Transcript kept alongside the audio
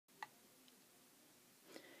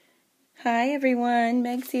Hi everyone,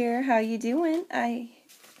 Meg's here. How you doing? I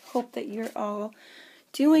hope that you're all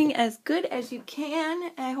doing as good as you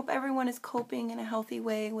can. I hope everyone is coping in a healthy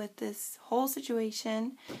way with this whole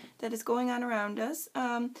situation that is going on around us.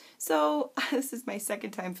 So this is my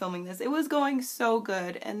second time filming this. It was going so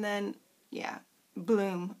good, and then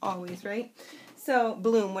bloom always, right? So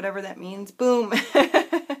bloom, whatever that means. Boom.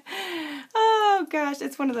 Oh gosh,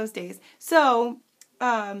 it's one of those days. So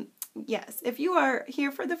yes, if you are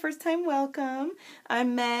here for the first time, welcome.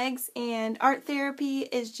 I'm Megs, and art therapy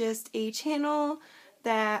is just a channel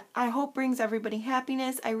that I hope brings everybody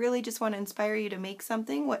happiness. I really just want to inspire you to make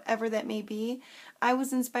something, whatever that may be. I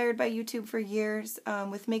was inspired by YouTube for years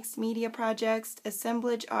with mixed media projects,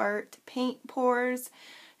 assemblage art, paint pours.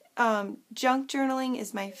 Junk journaling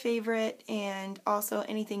is my favorite, and also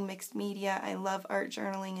anything mixed media. I love art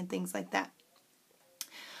journaling and things like that.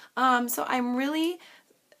 So I'm really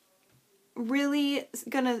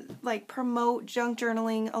gonna promote junk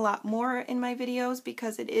journaling a lot more in my videos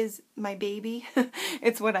because it is my baby.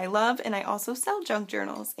 It's what I love, and I also sell junk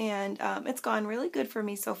journals, and it's gone really good for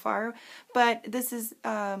me so far. But this is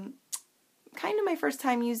kind of my first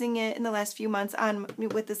time using it in the last few months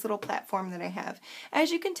with this little platform that I have.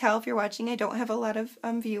 As you can tell, if you're watching, I don't have a lot of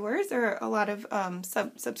viewers or a lot of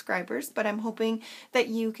subscribers, but I'm hoping that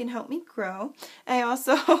you can help me grow. I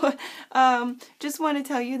also just want to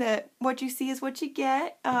tell you that what you see is what you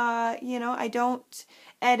get. I don't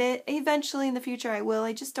edit. Eventually in the future I will.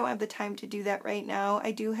 I just don't have the time to do that right now.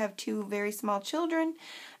 I do have two very small children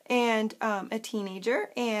and a teenager,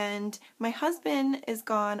 and my husband is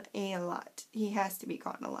gone a lot. He has to be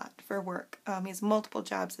gone a lot for work. He has multiple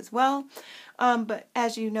jobs as well, but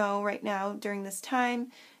as you know, right now during this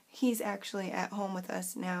time, he's actually at home with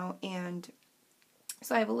us now, and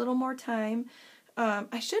so I have a little more time.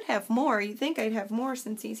 I should have more. You'd think I'd have more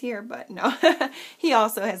since he's here, but no. He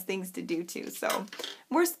also has things to do too, so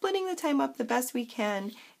we're splitting the time up the best we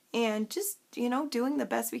can, and just, doing the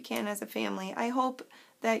best we can as a family. I hope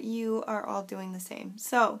that you are all doing the same.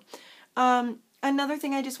 So, another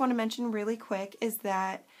thing I just want to mention really quick is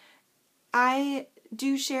that I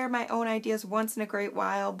do share my own ideas once in a great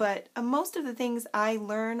while, but most of the things I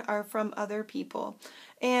learn are from other people.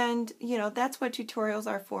 And, that's what tutorials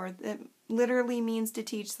are for. It literally means to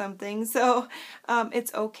teach something. So,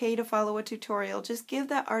 it's okay to follow a tutorial. Just give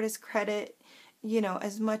that artist credit,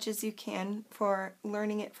 as much as you can for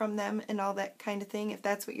learning it from them and all that kind of thing. If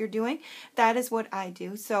that's what you're doing, that is what I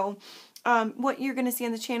do. So what you're going to see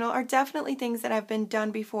on the channel are definitely things that have been done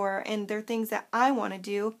before, and they're things that I want to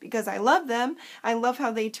do because I love them. I love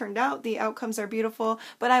how they turned out. The outcomes are beautiful,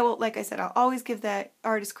 but I will, like I said, I'll always give that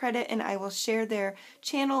artist credit, and I will share their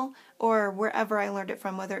channel or wherever I learned it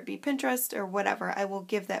from, whether it be Pinterest or whatever. I will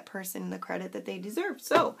give that person the credit that they deserve.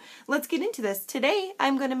 So let's get into this. Today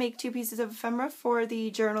I'm going to make two pieces of ephemera for the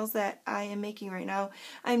journals that I am making right now.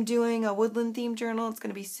 I'm doing a woodland themed journal. It's going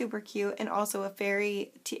to be super cute, and also a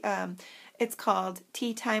fairy. It's called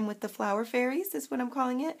Tea Time with the Flower Fairies is what I'm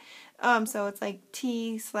calling it. So it's like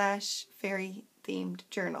tea/fairy themed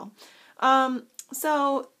journal.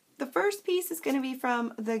 So the first piece is going to be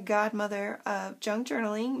from the godmother of junk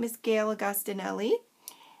journaling, Miss Gayle Agostinelli.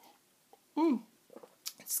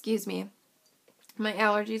 Excuse me. My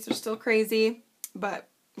allergies are still crazy, but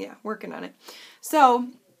yeah, working on it. So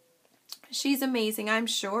she's amazing. I'm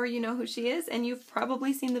sure you know who she is, and you've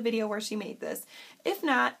probably seen the video where she made this. If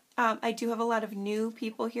not, I do have a lot of new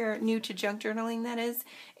people here, new to junk journaling, that is,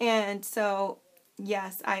 and so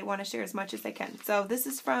yes, I want to share as much as I can. So this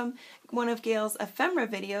is from one of Gayle's ephemera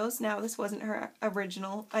videos. Now, this wasn't her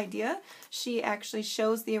original idea. She actually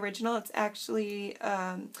shows the original. It's actually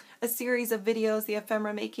a series of videos, the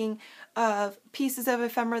ephemera making, of pieces of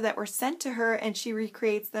ephemera that were sent to her, and she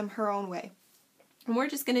recreates them her own way. And we're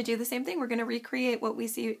just going to do the same thing. We're going to recreate what we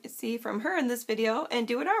see from her in this video and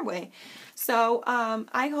do it our way. So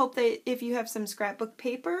I hope that if you have some scrapbook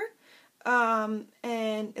paper, and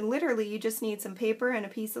literally you just need some paper and a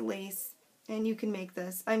piece of lace, and you can make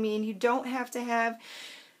this. I mean, you don't have to have,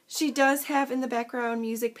 she does have in the background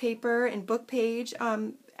music paper and book page.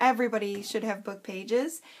 Everybody should have book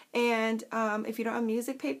pages, and if you don't have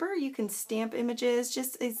music paper, you can stamp images,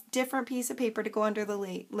 just a different piece of paper to go under the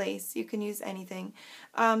lace. You can use anything.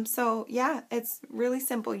 So yeah, it's really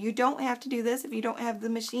simple. You don't have to do this if you don't have the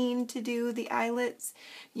machine to do the eyelets.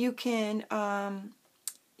 You can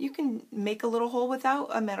you can make a little hole without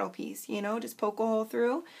a metal piece, you know, just poke a hole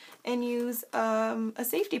through and use a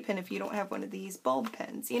safety pin if you don't have one of these bulb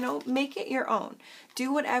pens, you know, make it your own.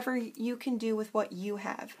 Do whatever you can do with what you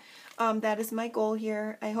have. That is my goal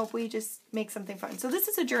here. I hope we just make something fun. So this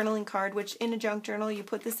is a journaling card, which in a junk journal, you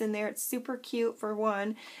put this in there. It's super cute for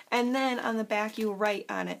one. And then on the back, you write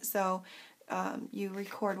on it. So you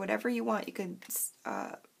record whatever you want. You could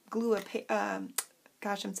glue a,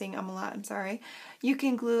 gosh, I'm saying a lot, I'm sorry. You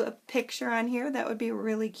can glue a picture on here. That would be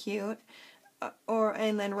really cute.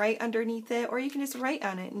 And then write underneath it. Or you can just write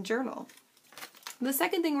on it and journal. The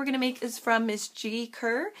second thing we're going to make is from Miss Gi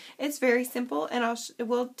Kerr. It's very simple, and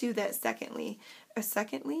we'll do that secondly.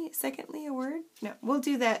 Secondly a word? No, we'll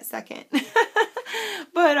do that second.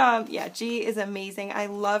 But yeah, Gi is amazing. I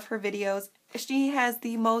love her videos. She has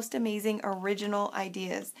the most amazing original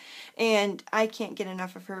ideas, and I can't get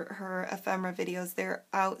enough of her ephemera videos. They're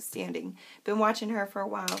outstanding. Been watching her for a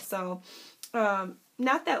while, so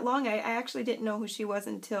not that long. I actually didn't know who she was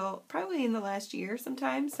until probably in the last year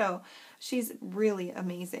sometime, so she's really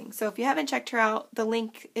amazing. So if you haven't checked her out, the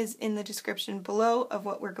link is in the description below of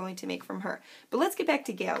what we're going to make from her. But let's get back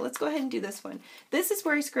to Gayle. Let's go ahead and do this one. This is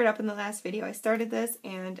where I screwed up in the last video. I started this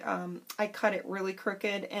and I cut it really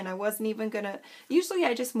crooked, and I wasn't even going to, usually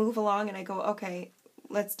I just move along and I go, okay,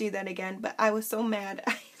 let's do that again. But I was so mad.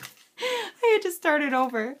 I had to start it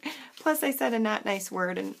over. Plus I said a not nice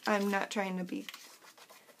word, and I'm not trying to be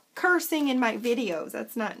cursing in my videos.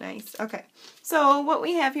 That's not nice. Okay, so what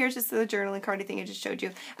we have here is just the journaling card thing I just showed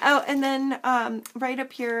you. Oh, and then right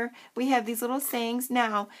up here we have these little sayings.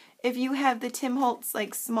 Now, if you have the Tim Holtz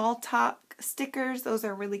like small talk stickers, those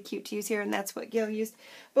are really cute to use here, and that's what Gayle used.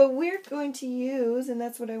 But we're going to use, and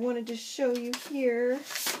that's what I wanted to show you here,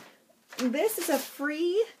 this is a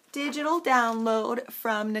free digital download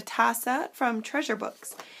from Natasha from Treasure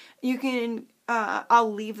Books. You can,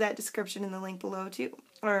 I'll leave that description in the link below too,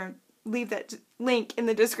 or leave that link in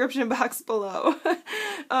the description box below.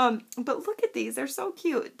 But look at these. They're so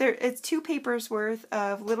cute. It's 2 papers worth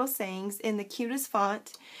of little sayings in the cutest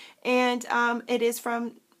font. And it is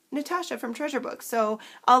from Natasha from Treasure Books. So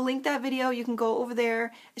I'll link that video. You can go over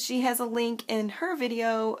there. She has a link in her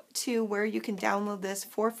video to where you can download this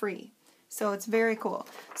for free. So it's very cool.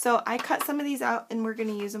 So I cut some of these out, and we're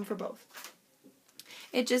going to use them for both.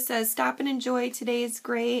 It just says, stop and enjoy. Today is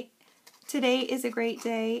great. Today is a great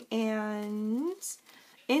day, and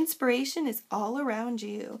inspiration is all around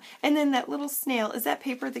you. And then that little snail, is that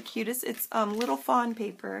paper the cutest? It's little fawn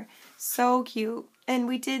paper. So cute. And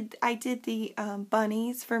I did the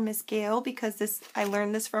bunnies for Miss Gayle, because I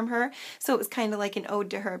learned this from her. So it was kind of like an ode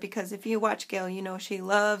to her, because if you watch Gayle, you know she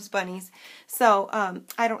loves bunnies. So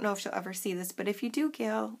I don't know if she'll ever see this, but if you do,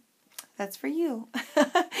 Gayle, that's for you.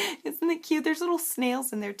 Isn't it cute? There's little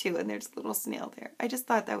snails in there too, and there's a little snail there. I just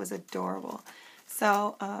thought that was adorable.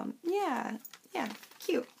 So, yeah,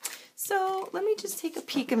 cute. So, let me just take a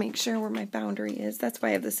peek and make sure where my boundary is. That's why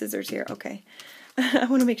I have the scissors here. Okay. I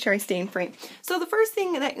want to make sure I stay in frame. So, the first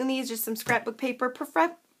thing that you'll need is just some scrapbook paper,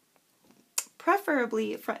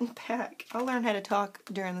 preferably front and back. I'll learn how to talk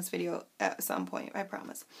during this video at some point, I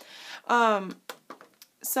promise.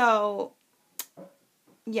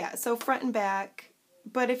 Yeah, so front and back,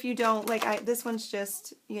 but if you don't, like this one's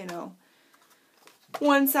just, you know,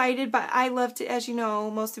 one-sided, but I love to, as you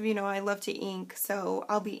know, most of you know, I love to ink, so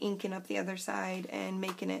I'll be inking up the other side and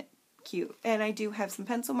making it cute. And I do have some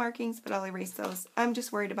pencil markings, but I'll erase those. I'm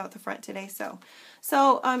just worried about the front today, so.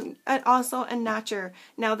 And also a notcher.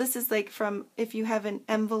 Now this is like from, if you have an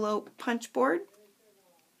envelope punch board.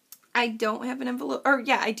 I don't have an envelope, or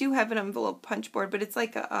yeah, I do have an envelope punch board, but it's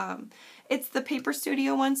like a, it's the Paper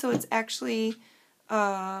Studio one, so it's actually,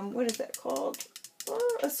 what is that called?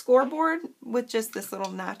 A scoreboard with just this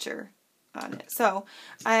little notcher on it. So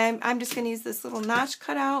I'm just going to use this little notch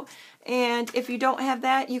cutout, and if you don't have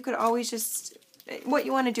that, you could always just, what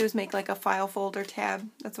you want to do is make like a file folder tab.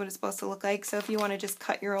 That's what it's supposed to look like. So if you want to just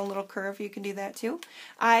cut your own little curve, you can do that too.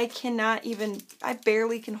 I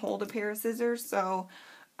barely can hold a pair of scissors, so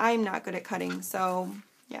I'm not good at cutting, so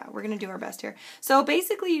yeah, we're going to do our best here. So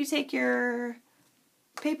basically you take your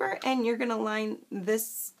paper and you're going to line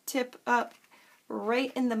this tip up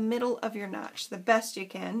right in the middle of your notch, the best you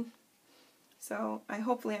can. So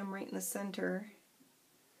hopefully I'm right in the center.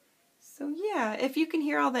 So yeah, if you can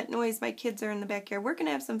hear all that noise, my kids are in the backyard. We're going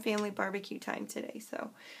to have some family barbecue time today. So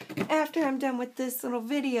after I'm done with this little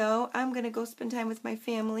video, I'm going to go spend time with my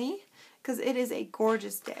family, because it is a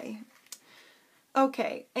gorgeous day.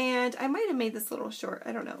 Okay, and I might have made this a little short,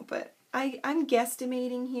 I don't know, but I'm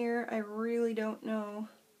guesstimating here. I really don't know.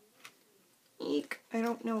 Eek, I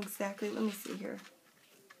don't know exactly. Let me see here.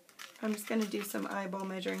 I'm just going to do some eyeball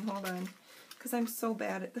measuring. Hold on. Because I'm so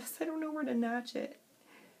bad at this. I don't know where to notch it.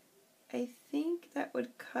 I think that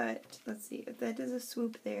would cut, let's see, if that does a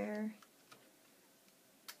swoop there,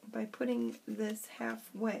 by putting this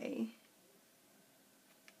halfway,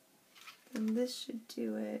 then this should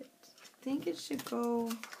do it. I think it should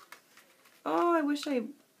go, oh, I wish I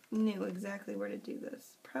knew exactly where to do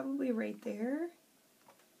this. Probably right there.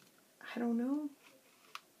 I don't know.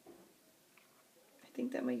 I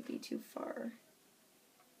think that might be too far.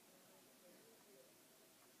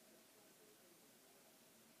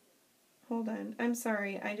 Hold on. I'm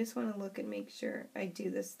sorry. I just want to look and make sure I do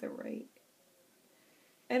this the right.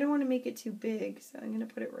 I don't want to make it too big, so I'm going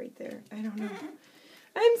to put it right there. I don't know.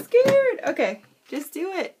 I'm scared. Okay. Just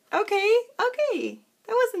do it. Okay. Okay.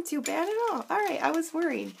 That wasn't too bad at all. All right. I was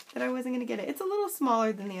worried that I wasn't going to get it. It's a little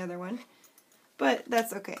smaller than the other one, but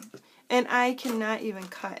that's okay. And I cannot even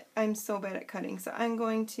cut. I'm so bad at cutting, so I'm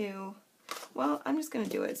going to, well, I'm just going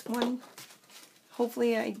to do it. It's one.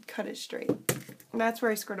 Hopefully I cut it straight. That's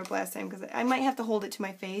where I screwed up last time, because I might have to hold it to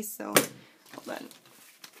my face, so hold on.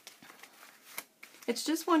 It's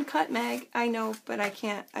just one cut, Meg. I know, but I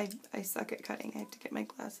can't. I suck at cutting. I have to get my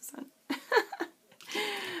glasses on.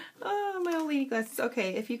 Oh, my old lady glasses.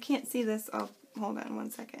 Okay, if you can't see this, I'll hold on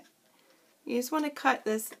one second. You just want to cut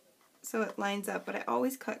this so it lines up, but I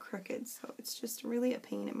always cut crooked, so it's just really a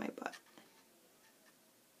pain in my butt.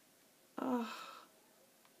 Oh,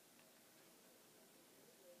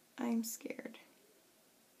 I'm scared.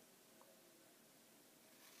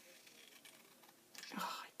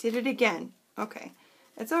 Oh, I did it again. Okay.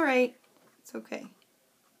 It's all right. It's okay.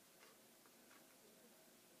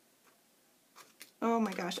 Oh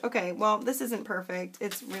my gosh. Okay, well, this isn't perfect.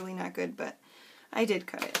 It's really not good, but I did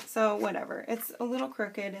cut it. So, whatever. It's a little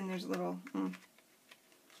crooked and there's a little...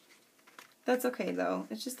 That's okay, though.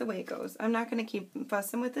 It's just the way it goes. I'm not going to keep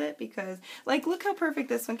fussing with it because, like, look how perfect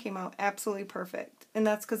this one came out. Absolutely perfect. And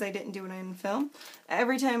that's because I didn't do it in film.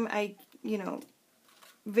 Every time I, you know,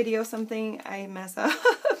 video something, I mess up.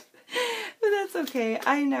 But that's okay.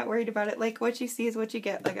 I'm not worried about it. Like, what you see is what you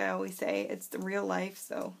get, like I always say. It's the real life,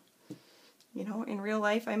 so, you know, in real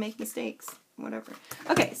life, I make mistakes. Whatever.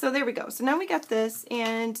 Okay, so there we go. So now we got this,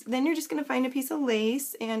 and then you're just going to find a piece of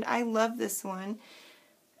lace, and I love this one.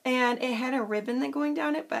 And it had a ribbon that going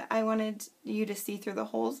down it, but I wanted you to see through the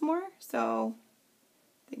holes more, so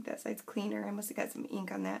I think that side's cleaner. I must have got some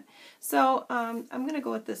ink on that. So I'm going to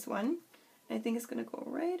go with this one. I think it's going to go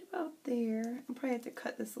right about there. I'll probably have to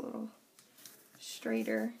cut this a little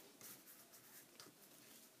straighter.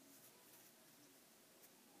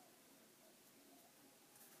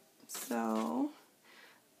 So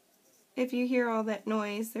if you hear all that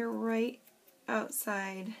noise, they're right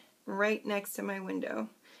outside, right next to my window,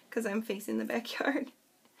 because I'm facing the backyard.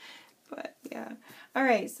 But yeah.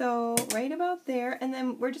 Alright, so right about there, and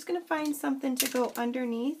then we're just going to find something to go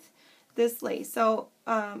underneath this lace. So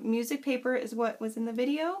music paper is what was in the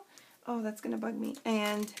video. Oh, that's going to bug me.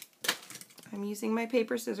 And I'm using my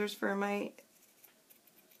paper scissors for my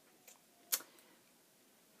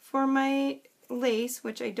lace,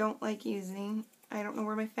 which I don't like using. I don't know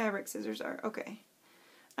where my fabric scissors are. Okay.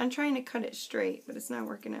 I'm trying to cut it straight, but it's not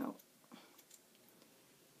working out.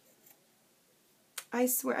 I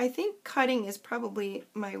swear, I think cutting is probably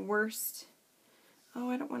my worst. Oh,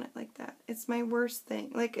 I don't want it like that. It's my worst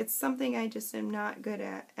thing. Like, it's something I just am not good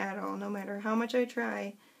at all, no matter how much I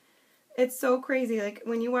try. It's so crazy. Like,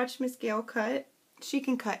 when you watch Miss Gayle cut, she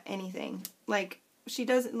can cut anything. Like, she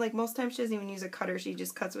doesn't, like, most times she doesn't even use a cutter. She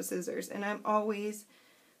just cuts with scissors. And I'm always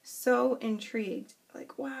so intrigued.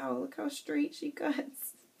 Like, wow, look how straight she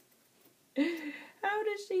cuts. How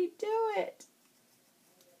does she do it?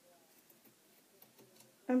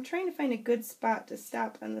 I'm trying to find a good spot to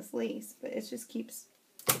stop on this lace, but it just keeps...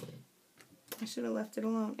 I should have left it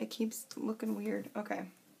alone. It keeps looking weird. Okay.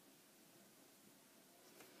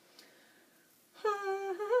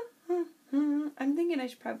 I'm thinking I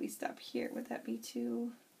should probably stop here. Would that be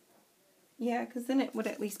too... Yeah, because then it would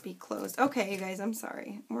at least be closed. Okay, you guys, I'm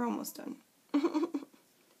sorry. We're almost done.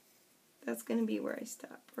 That's going to be where I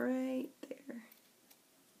stop. Right there.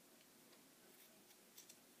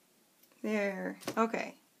 There.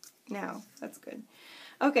 Okay. Now, that's good.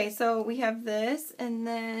 Okay, so we have this, and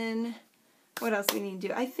then what else do we need to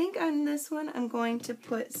do? I think on this one, I'm going to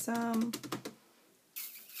put some...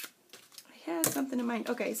 I had something in mind.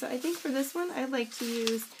 Okay, so I think for this one, I'd like to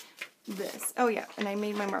use this. Oh, yeah, and I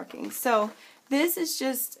made my markings. So this is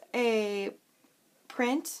just a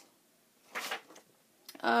print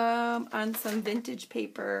on some vintage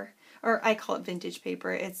paper, or I call it vintage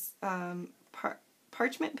paper. It's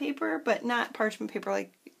parchment paper, but not parchment paper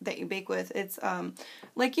like that you bake with. It's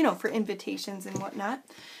like, you know, for invitations and whatnot.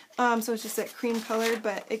 So it's just that cream color,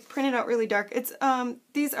 but it printed out really dark. It's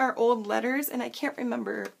these are old letters, and I can't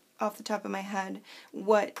remember off the top of my head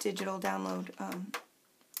what digital download,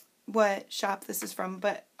 what shop this is from,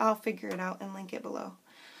 but I'll figure it out and link it below.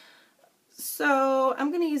 So I'm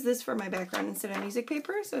going to use this for my background instead of music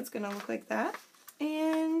paper, so it's going to look like that.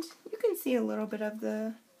 And you can see a little bit of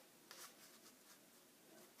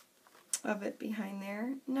it behind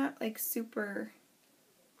there. Not like super...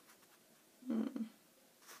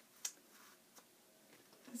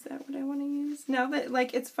 Is that what I want to use? Now that,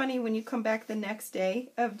 like, it's funny when you come back the next day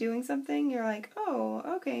of doing something, you're like, oh,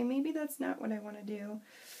 okay, maybe that's not what I want to do.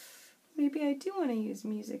 Maybe I do want to use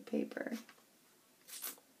music paper.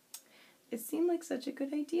 It seemed like such a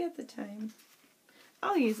good idea at the time.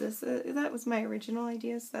 I'll use this. That was my original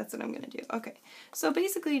idea, so that's what I'm going to do. Okay, so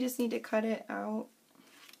basically you just need to cut it out.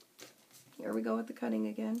 Here we go with the cutting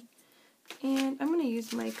again. And I'm going to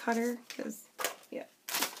use my cutter because, yeah.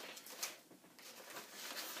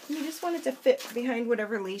 You just want it to fit behind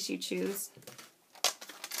whatever lace you choose.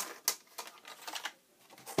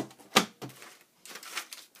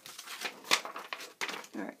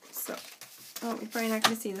 Alright, so, oh, you're probably not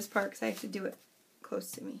going to see this part because I have to do it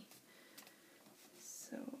close to me.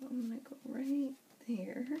 So I'm going to go right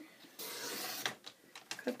there.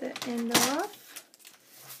 Cut that end off.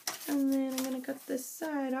 And then I'm going to cut this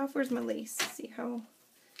side off. Where's my lace? See how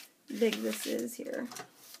big this is here.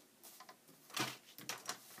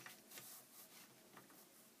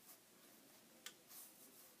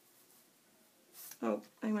 Oh,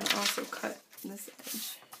 I'm going to also cut this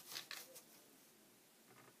edge.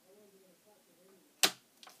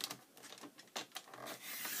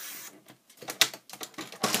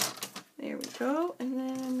 There we go. And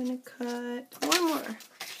then I'm going to cut one more,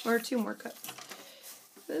 or two more cuts.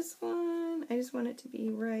 This one, I just want it to be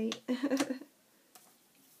right.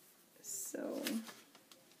 So,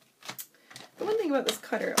 the one thing about this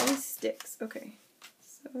cutter, it always sticks. Okay,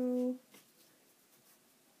 so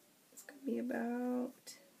it's going to be about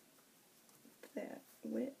that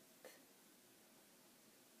width.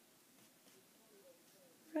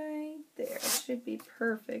 Right there. Should be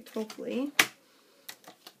perfect, hopefully.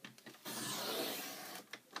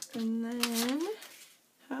 And then,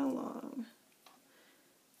 how long?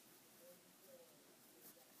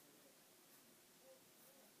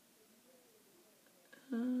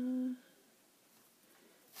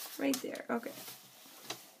 Right there, okay.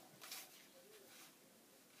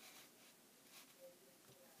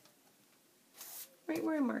 Right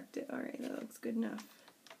where I marked it. Alright, that looks good enough.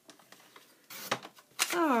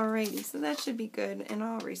 Alrighty, so that should be good, and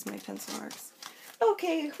I'll erase my pencil marks.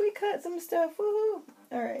 Okay, we cut some stuff, woohoo!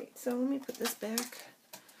 Alright, so let me put this back.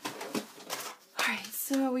 Alright,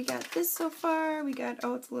 so we got this so far. We got,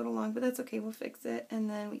 oh, it's a little long, but that's okay, we'll fix it. And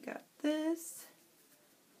then we got this,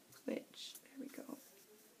 which, there we go.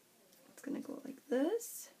 It's going to go like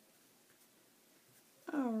this.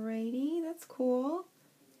 Alrighty, that's cool.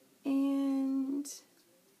 And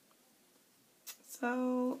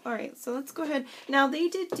so, alright, so let's go ahead. Now, they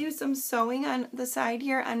did do some sewing on the side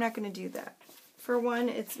here. I'm not going to do that. For one,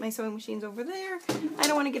 it's my sewing machine's over there. I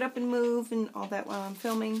don't want to get up and move and all that while I'm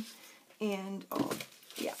filming. And, oh,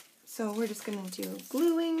 yeah. So we're just going to do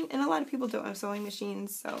gluing. And a lot of people don't have sewing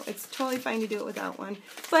machines, so it's totally fine to do it without one.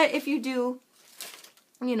 But if you do,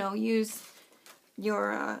 you know, use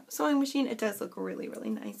your sewing machine, it does look really,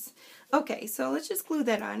 really nice. Okay, so let's just glue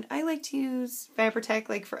that on. I like to use Fabri-Tac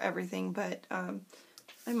like for everything, but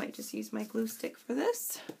I might just use my glue stick for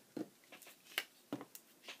this.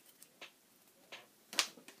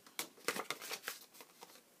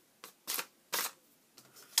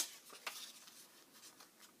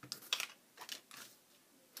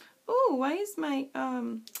 Oh, why is my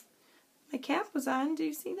my cap was on? Do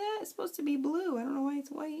you see that? It's supposed to be blue. I don't know why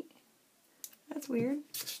it's white. That's weird.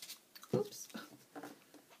 Oops.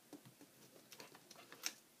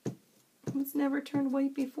 It's never turned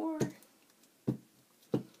white before.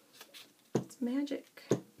 It's magic.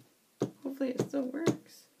 Hopefully it still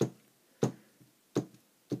works.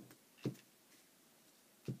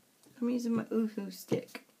 I'm using my Oohoo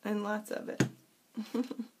stick and lots of it. There we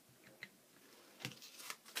go.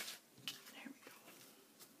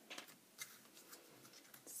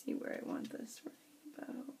 Let's see where I want this right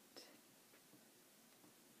about.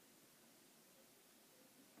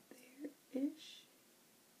 There-ish.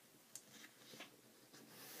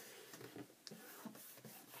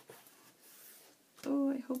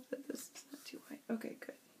 Oh, I hope that this is not too wide. Okay,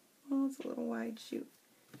 good. Well, it's a little wide, shoot.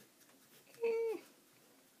 I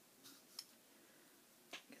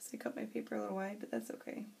guess I cut my paper a little wide, but that's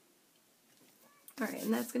okay. Alright,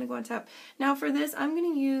 and that's going to go on top. Now for this, I'm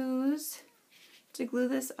going to use, to glue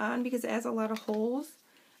this on, because it has a lot of holes,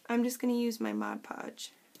 I'm just going to use my Mod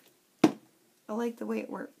Podge. I like the way it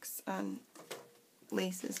works on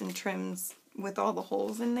laces and trims with all the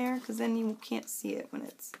holes in there, because then you can't see it when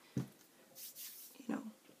it's, you know.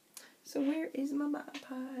 So where is my Mod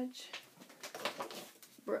Podge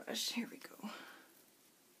brush? Here we go.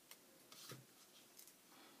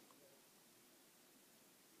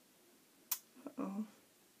 Uh-oh.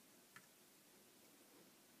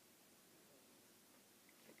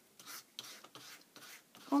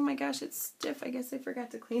 Oh my gosh, it's stiff. I guess I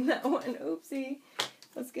forgot to clean that one. Oopsie.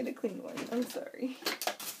 Let's get a clean one. I'm sorry.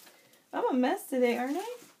 I'm a mess today, aren't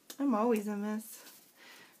I? I'm always a mess.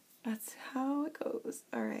 That's how it goes.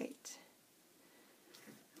 Alright.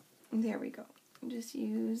 There we go. Just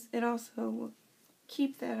use, it also will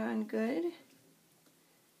keep that on good.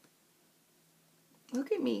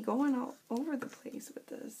 Look at me going all over the place with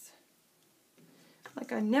this.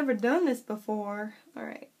 Like I've never done this before.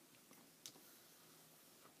 Alright.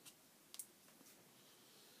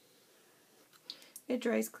 It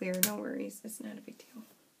dries clear, no worries. It's not a big deal.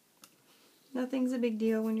 Nothing's a big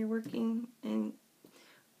deal when you're working in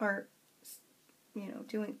art, you know,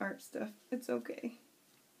 doing art stuff. It's okay.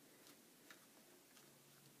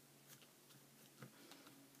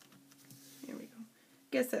 There we go.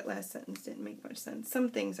 Guess that last sentence didn't make much sense. Some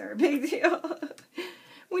things are a big deal.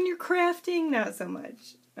 When you're crafting, not so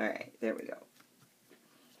much. Alright, there we go.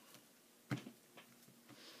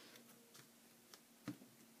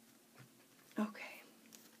 Okay.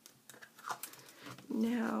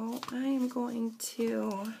 Now, I am going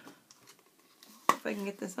to, if I can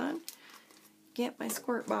get this on, get my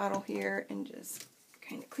squirt bottle here and just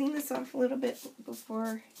kind of clean this off a little bit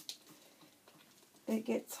before it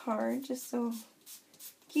gets hard, just so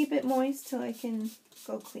keep it moist till I can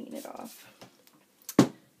go clean it off.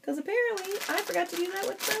 Because apparently I forgot to do that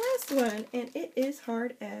with the last one, and it is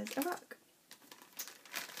hard as a rock.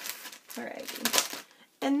 Alrighty.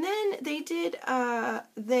 And then they did,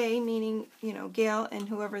 they, meaning, you know, Gayle and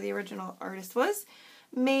whoever the original artist was,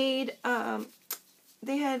 made,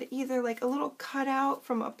 they had either like a little cutout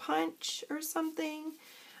from a punch or something.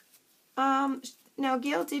 Now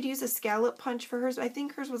Gayle did use a scallop punch for hers. I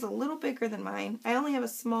think hers was a little bigger than mine. I only have a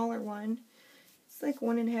smaller one. It's like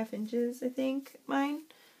 1.5 inches, I think, mine.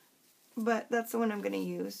 But that's the one I'm going to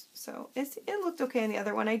use. So it looked okay in the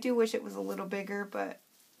other one. I do wish it was a little bigger, but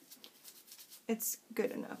it's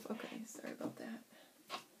good enough. Okay, sorry about that.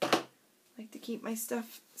 I like to keep my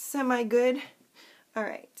stuff semi-good.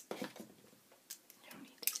 Alright. I don't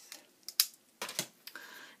need these.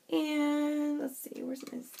 And let's see, where's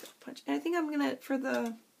my scallop punch? And I think I'm going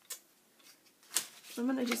to, I'm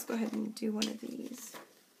going to just go ahead and do one of these.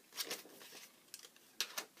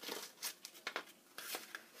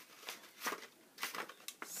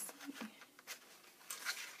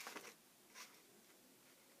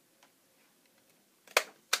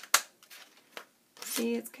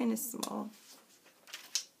 See, it's kind of small.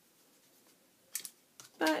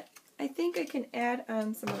 But I think I can add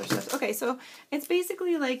on some other stuff. Okay, so it's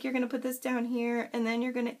basically like you're going to put this down here, and then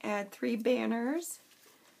you're going to add 3 banners.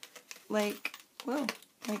 Like, whoa,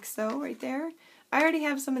 like so, right there. I already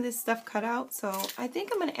have some of this stuff cut out, so I think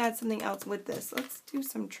I'm going to add something else with this. Let's do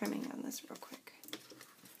some trimming on this real quick.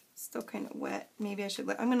 It's still kind of wet. Maybe I should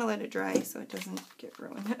I'm going to let it dry so it doesn't get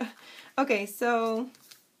ruined. Okay, so,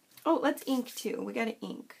 oh, let's ink too. We got to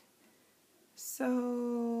ink.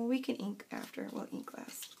 So we can ink after. We'll ink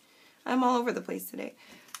last. I'm all over the place today.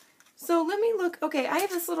 So let me look. Okay, I have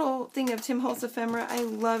this little thing of Tim Holtz ephemera. I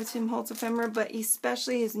love Tim Holtz ephemera, but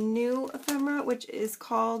especially his new ephemera, which is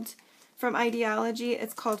called, from Ideology,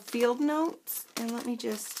 it's called Field Notes. And let me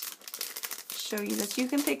just show you this. You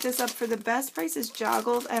can pick this up for the best price is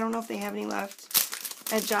Joggles. I don't know if they have any left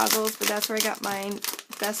at Joggles, but that's where I got mine.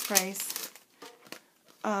 Best price.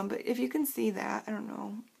 But if you can see that, I don't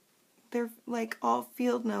know. They're like all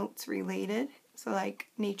Field Notes related, so like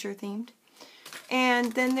nature themed.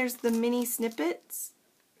 And then there's the mini snippets.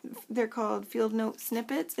 They're called Field Note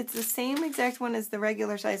Snippets. It's the same exact one as the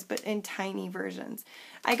regular size, but in tiny versions.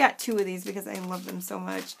 I got 2 of these because I love them so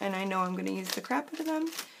much, and I know I'm going to use the crap out of them.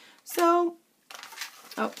 So,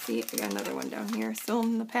 oh, see, I got another one down here, still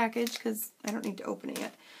in the package because I don't need to open it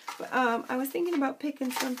yet. But I was thinking about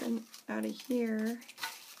picking something out of here.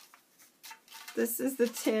 This is the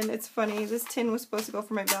tin. It's funny. This tin was supposed to go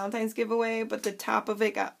for my Valentine's giveaway, but the top of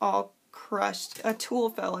it got all crushed. A tool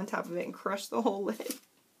fell on top of it and crushed the whole lid. It's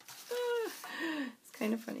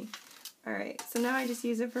kind of funny. Alright, so now I just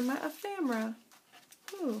use it for my ephemera.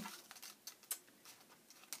 Ooh.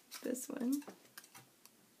 This one.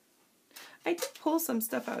 I did pull some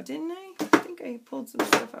stuff out, didn't I? I think I pulled some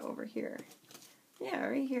stuff out over here. Yeah,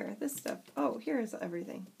 right here. This stuff. Oh, here's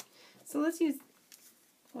everything. So let's use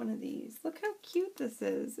one of these. Look how cute this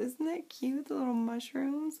is. Isn't that cute? The little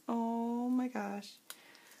mushrooms. Oh my gosh.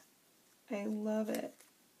 I love it.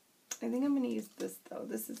 I think I'm going to use this though.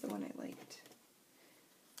 This is the one I liked.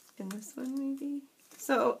 And this one maybe.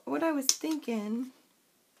 So what I was thinking.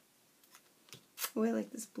 Oh, I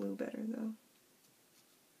like this blue better though.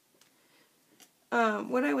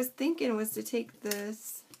 What I was thinking was to take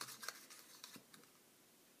this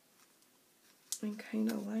and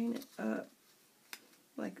kind of line it up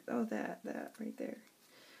like, oh, that right there.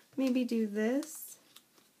 Maybe do this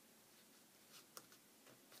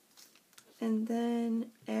and then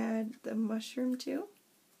add the mushroom too.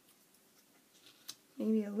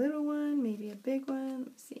 Maybe a little one, maybe a big one.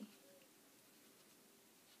 Let's see.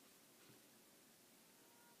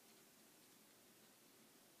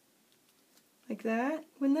 Like that.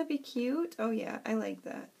 Wouldn't that be cute? Oh yeah, I like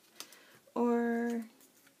that. Or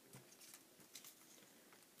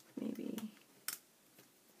maybe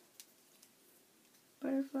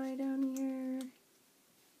butterfly down here.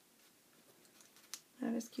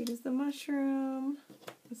 Not as cute as the mushroom.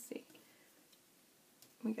 Let's see.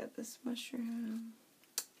 We got this mushroom.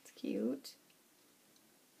 It's cute.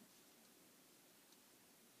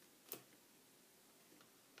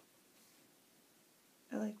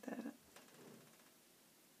 I like that.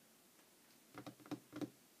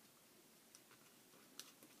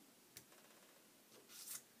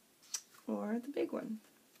 Or the big one.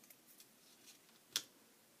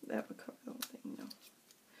 That would cover the whole thing, no.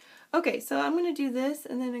 Okay, so I'm going to do this,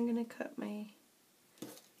 and then I'm going to cut my,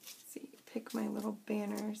 let's see, pick my little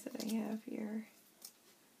banners that I have here.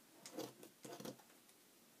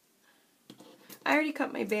 I already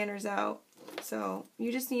cut my banners out, so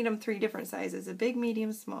you just need them 3 different sizes, a big,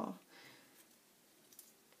 medium, small.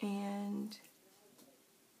 And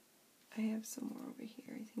I have some more over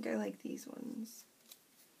here. I think I like these ones.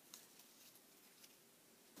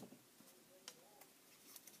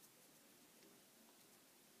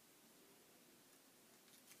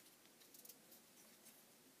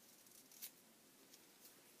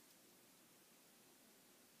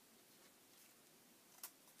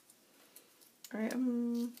 Alright, I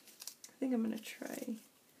think I'm going to try.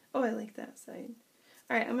 Oh, I like that side.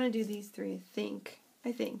 Alright, I'm going to do these 3,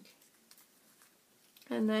 I think.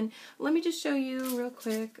 And then, let me just show you real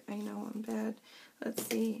quick. I know I'm bad. Let's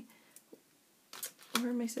see.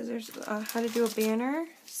 Where are my scissors? How to do a banner.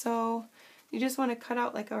 So, you just want to cut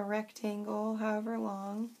out like a rectangle, however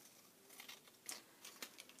long.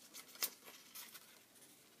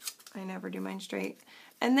 I never do mine straight.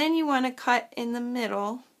 And then you want to cut in the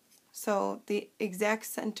middle. So the exact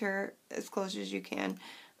center, as close as you can,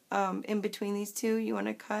 in between these two, you want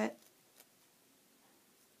to cut.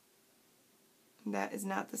 That is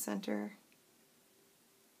not the center.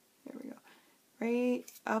 There we go. Right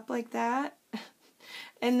up like that.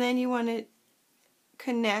 And then you want to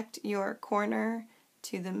connect your corner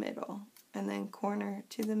to the middle. And then corner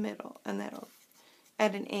to the middle. And that'll,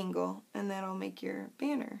 at an angle, and that'll make your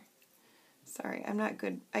banner. Sorry, I'm not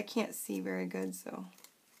good. I can't see very good, so...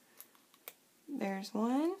 There's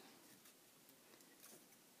one.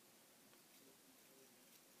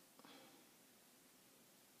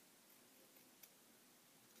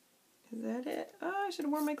 Is that it? Oh, I should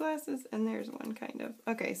have worn my glasses. And there's one, kind of.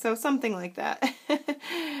 Okay, so something like that.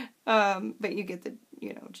 But you get the,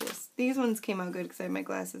 gist. These ones came out good because I have my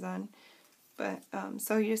glasses on. But,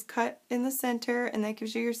 so you just cut in the center, and that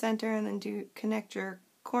gives you your center, and then connect your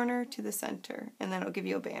corner to the center, and then it'll give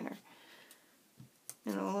you a banner.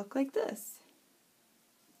 And it'll look like this.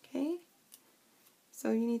 Okay,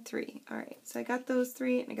 so you need 3. Alright, so I got those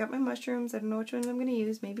 3, and I got my mushrooms. I don't know which ones I'm going to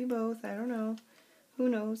use. Maybe both. I don't know. Who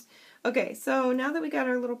knows? Okay, so now that we got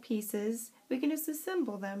our little pieces, we can just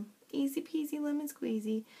assemble them. Easy peasy lemon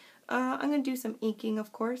squeezy. I'm going to do some inking,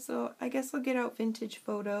 of course, so I guess I'll get out Vintage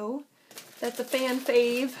Photo. That's a fan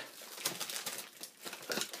fave.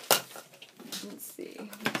 Let's see.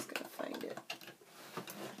 I'm just going to find it.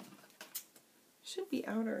 Should be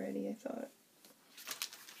out already, I thought.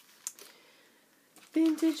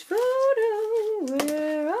 Vintage Photo,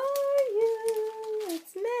 where are you?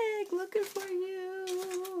 It's Meg looking for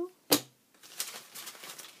you.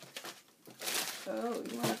 Oh,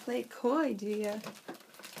 you want to play coy, do you?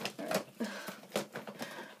 Alright.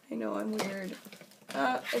 I know I'm weird.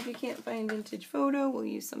 If you can't find Vintage Photo, we'll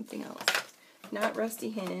use something else. Not Rusty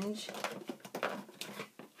Hinge.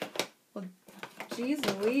 Well, geez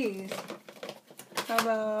Louise. How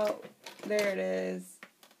about, there it is.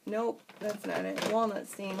 Nope, that's not it. Walnut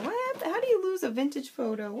stain. What happened how do you lose a vintage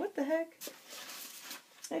photo? What the heck?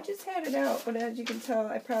 I just had it out, but as you can tell,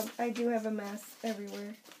 I do have a mess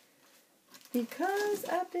everywhere. Because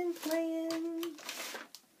I've been playing.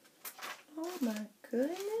 Oh my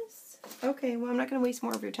goodness. Okay, well I'm not going to waste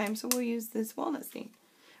more of your time, so we'll use this walnut stain,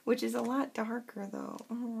 which is a lot darker though.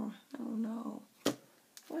 Oh, I don't know.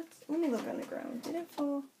 What? Let me look on the ground. Did it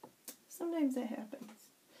fall? Sometimes that happens.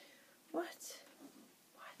 What?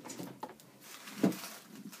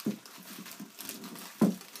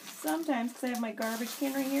 Sometimes, because I have my garbage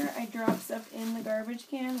can right here, I drop stuff in the garbage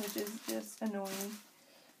can, which is just annoying.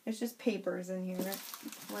 There's just papers in here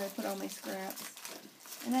where I put all my scraps.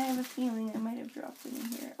 And I have a feeling I might have dropped it in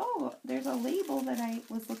here. Oh, there's a label that I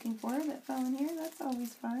was looking for that fell in here. That's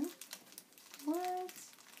always fun. What?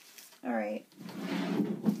 Alright.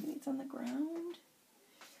 Maybe it's on the ground.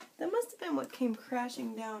 That must have been what came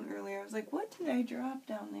crashing down earlier. I was like, what did I drop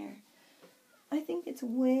down there? I think it's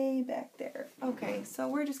way back there. Okay, so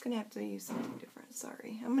we're just going to have to use something different.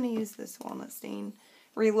 Sorry. I'm going to use this walnut stain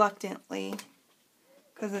reluctantly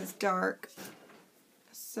because it's dark.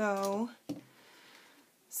 So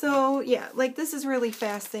yeah, like this is really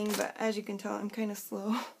fast thing, but as you can tell, I'm kind of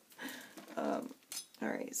slow.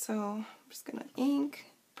 Alright, so I'm just going to ink.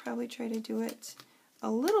 Probably try to do it a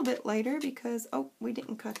little bit lighter because, oh, we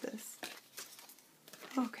didn't cut this.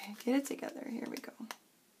 Okay, get it together. Here we go.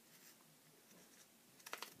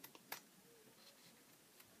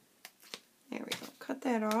 There we go. Cut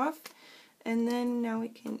that off. And then now we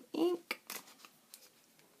can ink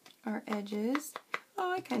our edges.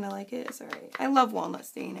 Oh, I kind of like it. It's alright. I love walnut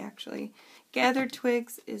stain, actually. Gathered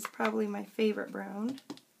Twigs is probably my favorite brown.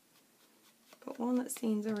 But walnut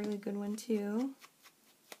stain's a really good one, too.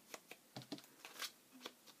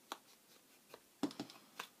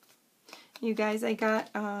 You guys, I got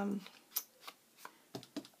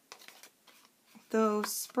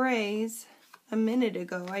those sprays a minute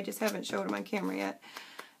ago. I just haven't showed them on camera yet.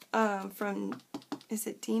 From, is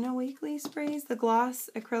it Dina Wakley sprays? The gloss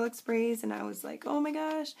acrylic sprays. And I was like, oh my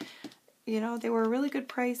gosh. You know, they were a really good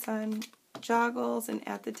price on Joggles. And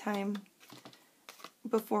at the time,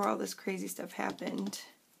 before all this crazy stuff happened,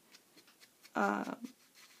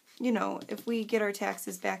 you know, if we get our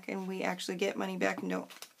taxes back and we actually get money back and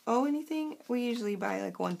don't owe anything, we usually buy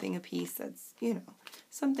like one thing a piece that's, you know,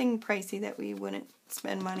 something pricey that we wouldn't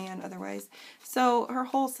spend money on otherwise. So her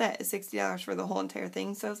whole set is $60 for the whole entire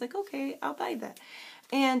thing. So I was like, okay, I'll buy that.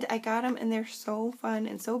 And I got them, and they're so fun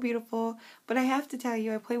and so beautiful. But I have to tell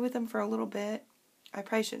you, I played with them for a little bit. I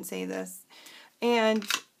probably shouldn't say this. And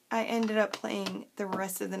I ended up playing the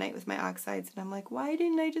rest of the night with my oxides. And I'm like, why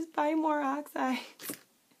didn't I just buy more oxides?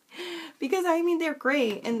 Because, I mean, they're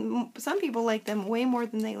great. And some people like them way more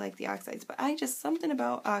than they like the oxides. But something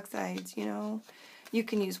about oxides, you know. You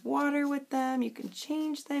can use water with them. You can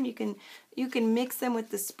change them. You can mix them with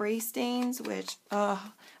the spray stains, which,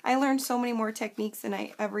 I learned so many more techniques than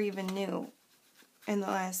I ever even knew in the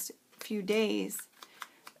last few days.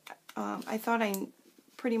 I thought I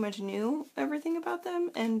pretty much knew everything about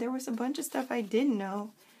them, and there was a bunch of stuff I didn't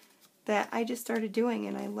know that I just started doing,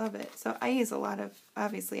 and I love it. So I use a lot of,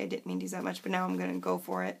 obviously I didn't mean to use that much, but now I'm going to go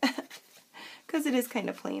for it. Because it is kind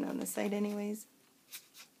of plain on the side anyways.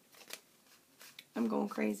 I'm going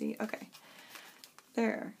crazy. Okay.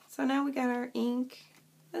 There. So now we got our ink.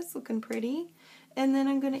 That's looking pretty. And then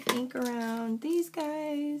I'm going to ink around these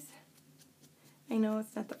guys. I know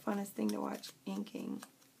it's not the funnest thing to watch inking.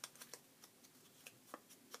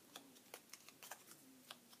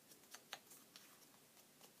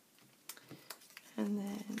 And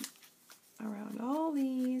then around all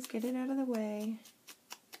these, get it out of the way.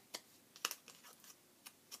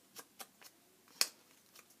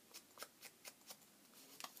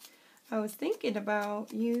 I was thinking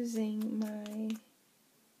about using my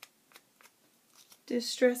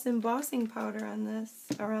Distress embossing powder on this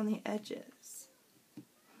around the edges.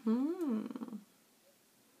 That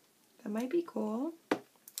might be cool.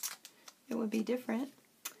 It would be different.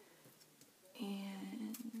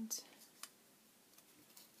 And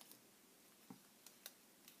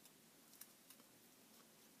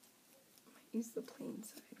might use the plain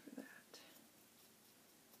side for that.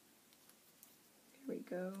 Here we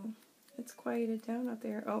go. It's quieted down out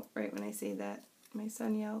there. Oh, right when I say that, my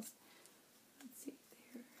son yells. Let's see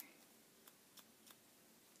there.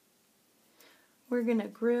 We're gonna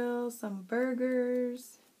grill some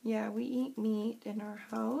burgers. Yeah, we eat meat in our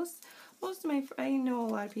house. I know a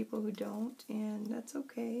lot of people who don't, and that's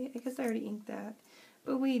okay. I guess I already inked that,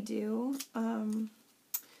 but we do.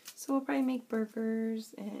 So we'll probably make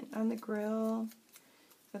burgers and on the grill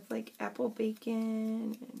with like apple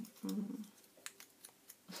bacon and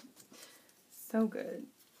so good.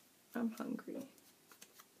 I'm hungry.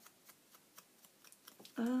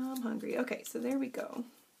 I'm hungry. Okay, so there we go.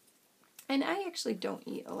 And I actually don't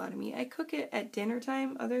eat a lot of meat. I cook it at dinner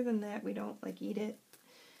time. Other than that, we don't like eat it.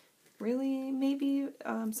 Really, maybe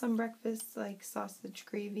some breakfast like sausage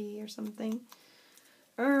gravy or something.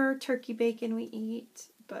 Or turkey bacon we eat.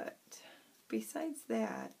 But besides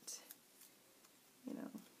that, you know.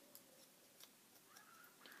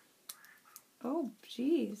 Oh,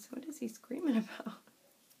 jeez. What is he screaming about?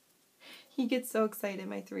 He gets so excited,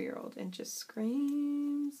 my 3-year-old, and just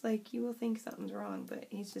screams like you will think something's wrong, but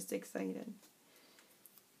he's just excited.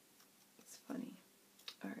 It's funny.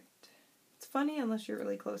 Alright. It's funny unless you're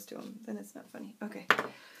really close to him. Then it's not funny. Okay.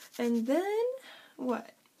 And then,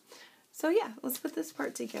 what? So yeah, let's put this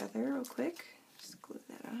part together real quick. Just glue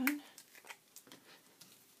that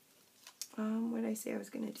on. What did I say I was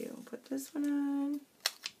going to do? Put this one on.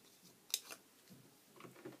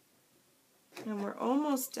 And we're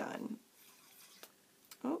almost done.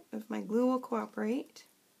 Oh, if my glue will cooperate.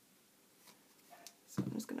 So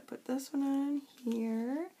I'm just going to put this one on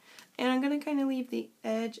here. And I'm going to kind of leave the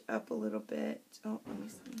edge up a little bit. Oh, let me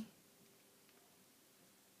see.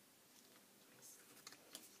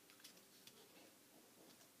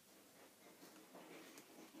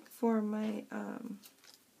 For my,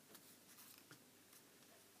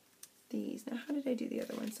 these. Now, how did I do the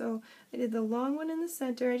other one? So I did the long one in the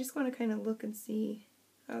center. I just want to kind of look and see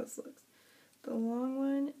how this looks. The long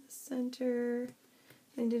one in the center.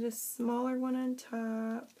 Then did a smaller one on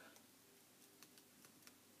top.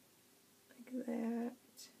 Like that.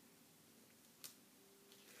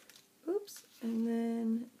 Oops. And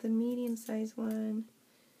then the medium-sized one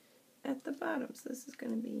at the bottom. So this is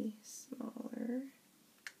going to be smaller.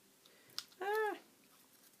 Ah!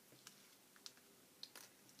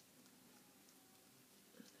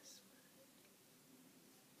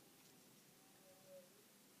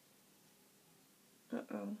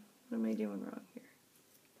 Uh-oh. What am I doing wrong here?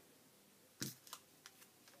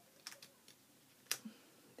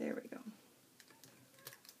 There we go.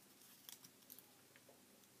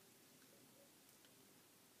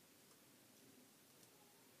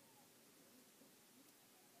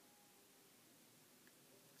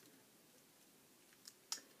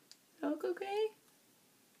 Look okay?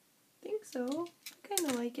 Think so. I kind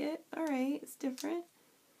of like it. Alright, it's different.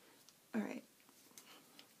 Alright.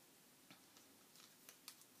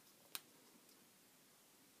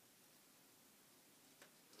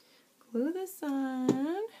 Glue this on.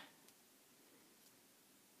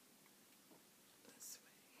 This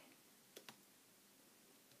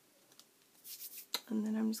way. And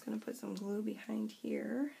then I'm just going to put some glue behind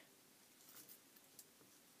here.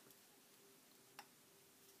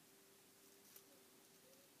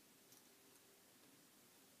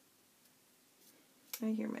 I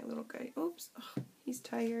hear my little guy. Oops. Oh, he's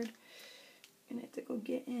tired. I'm going to have to go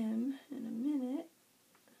get him in a minute.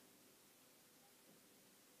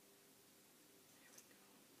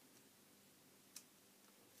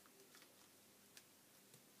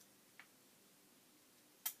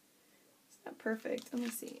 It's not perfect. Let me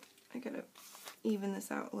see. I got to even this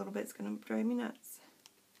out a little bit. It's going to drive me nuts.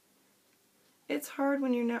 It's hard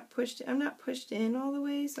when you're not pushed. I'm not pushed in all the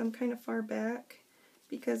way, so I'm kind of far back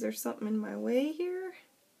because there's something in my way here.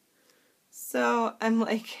 So I'm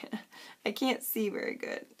like, I can't see very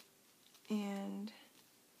good. And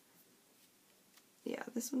yeah,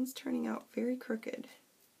 this one's turning out very crooked,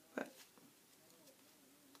 but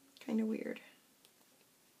kind of weird.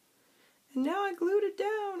 And now I glued it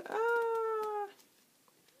down. Ah!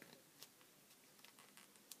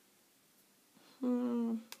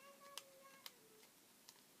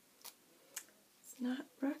 It's not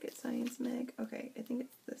rocket science, Meg. Okay, I think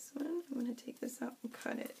it's this one. I'm going to take this out and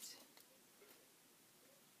cut it.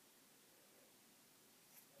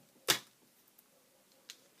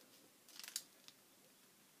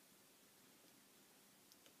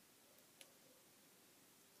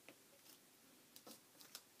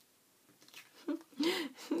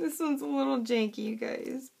 This one's a little janky, you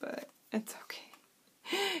guys, but it's okay.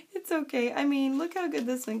 It's okay. I mean, look how good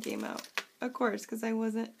this one came out. Of course, because I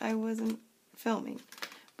wasn't filming.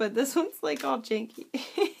 But this one's like all janky.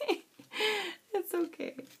 It's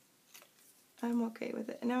okay. I'm okay with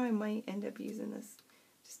it. And now I might end up using this,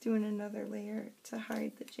 just doing another layer to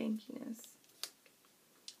hide the jankiness.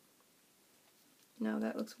 Now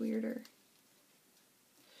that looks weirder.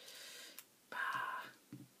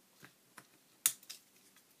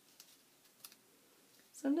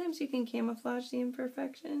 Sometimes you can camouflage the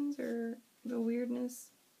imperfections or the weirdness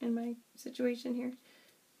in my situation here,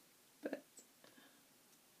 but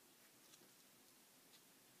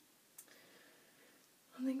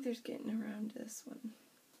I think there's getting around this one.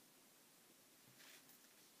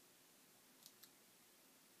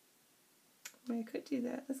 I could do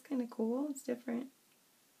that. That's kind of cool. It's different.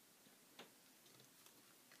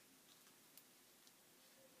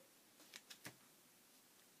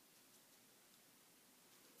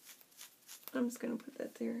 I'm just going to put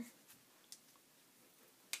that there.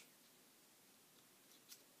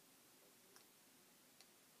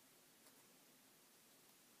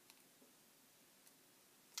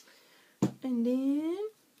 And then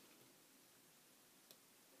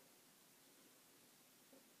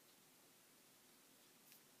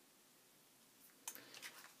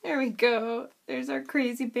there we go. There's our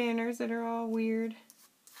crazy banners that are all weird.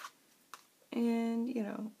 And, you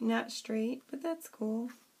know, not straight, but that's cool.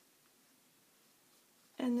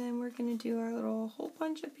 And then we're going to do our little hole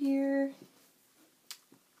punch up here.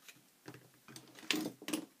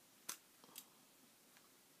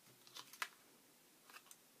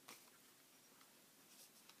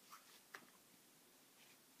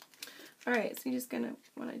 Alright, so you're just going to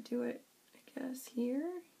want to do it, I guess, here.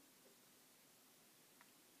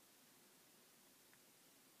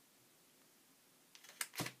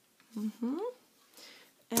 And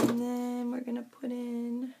then we're going to put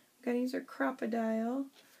in, we've got to use our crocodile.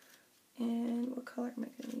 And what color am I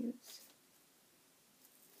going to use?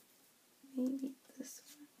 Maybe this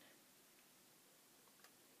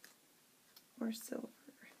one. Or silver.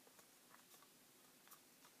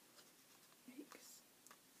 Yikes.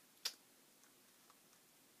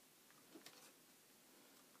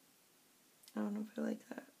 I don't know if I like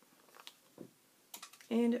that.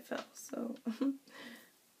 And it fell, so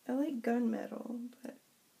I like gunmetal, but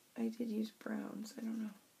I did use browns. I don't know.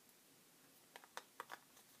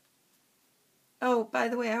 Oh, by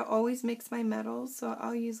the way, I always mix my metals, so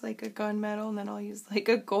I'll use like a gunmetal and then I'll use like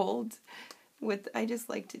a gold. I just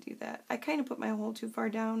like to do that. I kind of put my hole too far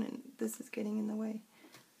down and this is getting in the way.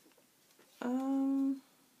 I'm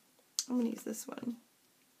going to use this one.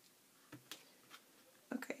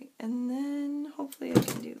 Okay, and then hopefully I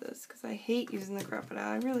can do this because I hate using the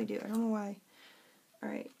crocodile. I really do. I don't know why.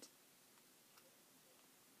 Alright.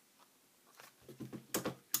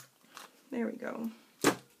 There we go.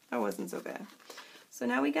 That wasn't so bad. So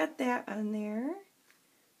now we got that on there.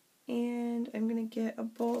 And I'm going to get a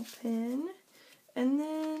ball pen. And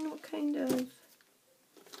then what kind of...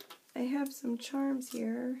 I have some charms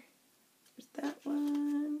here. There's that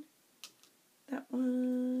one. That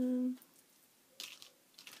one.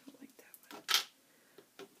 I don't like that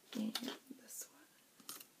one. And this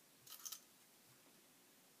one.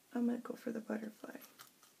 I'm going to go for the butterfly.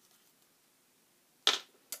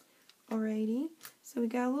 Alrighty, so we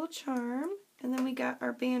got a little charm, and then we got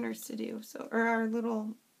our banners to do, so or our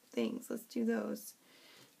little things. Let's do those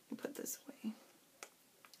and put this away.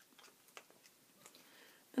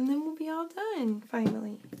 And then we'll be all done,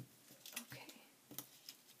 finally. Okay.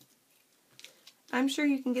 I'm sure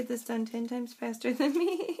you can get this done 10 times faster than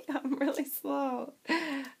me. I'm really slow.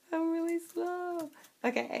 I'm really slow.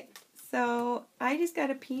 Okay, so I just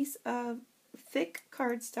got a piece of thick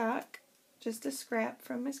cardstock. Just a scrap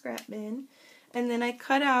from my scrap bin. And then I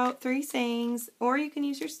cut out 3 sayings, or you can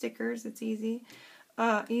use your stickers, it's easy.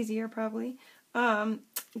 Easier probably. 3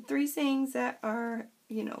 sayings that are,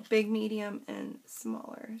 you know, big, medium, and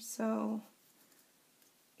smaller. So,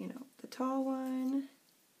 you know, the tall one,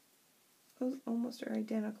 those almost are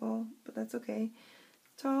identical, but that's okay.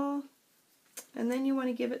 Tall, and then you want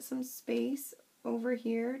to give it some space over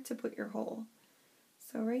here to put your hole.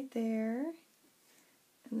 So right there.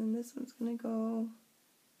 And then this one's going to go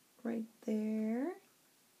right there.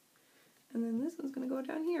 And then this one's going to go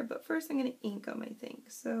down here. But first I'm going to ink them, I think.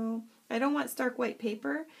 So I don't want stark white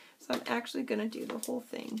paper. So I'm actually going to do the whole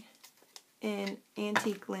thing in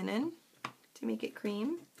antique linen to make it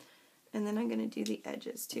cream. And then I'm going to do the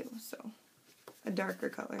edges too. So a darker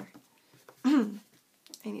color. I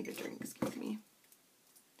need a drink, excuse me.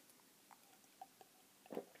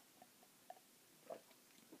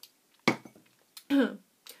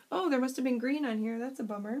 Oh, there must have been green on here. That's a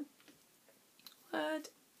bummer. What?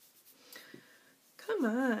 Come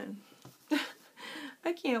on.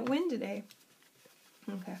 I can't win today.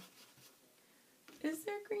 Okay. Is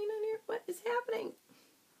there green on here? What is happening?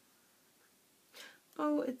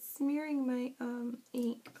 Oh, it's smearing my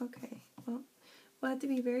ink. Okay. Well, we'll have to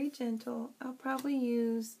be very gentle. I'll probably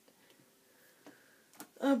use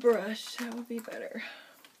a brush. That would be better.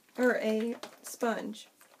 Or a sponge.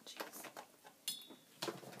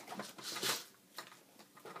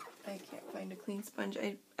 I can't find a clean sponge.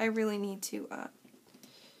 I really need to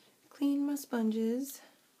clean my sponges.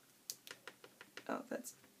 Oh,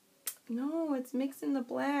 no, it's mixing the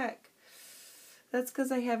black. That's because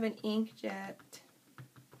I have an inkjet.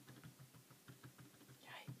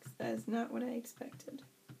 Yikes, that is not what I expected.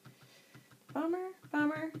 Bummer,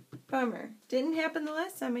 bummer, bummer. Didn't happen the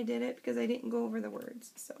last time I did it because I didn't go over the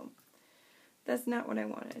words. So that's not what I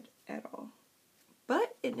wanted at all.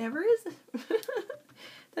 But it never is.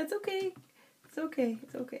 That's okay. It's okay.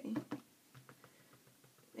 It's okay.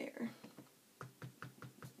 There.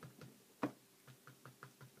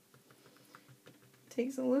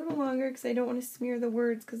 Takes a little longer because I don't want to smear the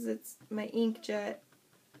words because it's my inkjet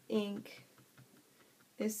ink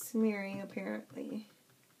is smearing apparently.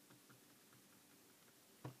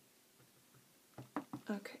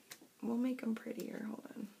 Okay, we'll make them prettier. Hold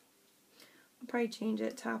on. I'll probably change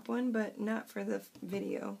that top one, but not for the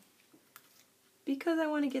video because I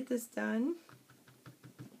want to get this done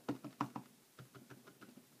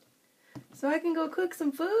so I can go cook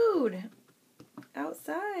some food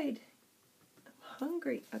outside. I'm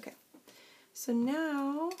hungry. Okay, so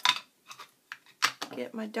now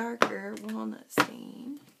get my darker walnut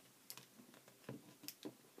stain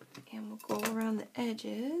and we'll go around the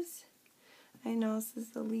edges. I know this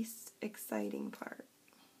is the least exciting part.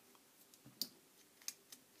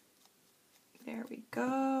 There we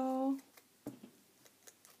go.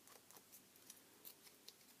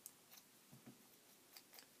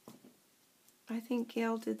 I think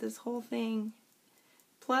Gail did this whole thing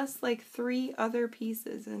plus like 3 other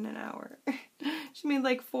pieces in an hour. She made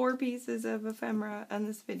like 4 pieces of ephemera on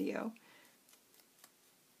this video.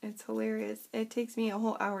 It's hilarious. It takes me a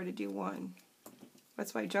whole hour to do one.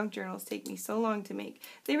 That's why junk journals take me so long to make.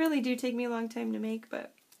 They really do take me a long time to make,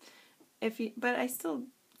 but I still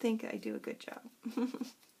think I do a good job.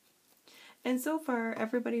 And so far,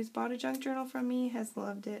 everybody who's bought a junk journal from me has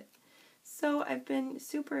loved it. So I've been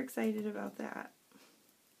super excited about that.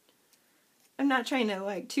 I'm not trying to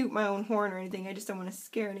like toot my own horn or anything. I just don't want to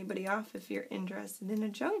scare anybody off if you're interested in a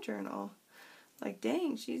junk journal. Like,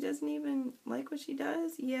 dang, she doesn't even like what she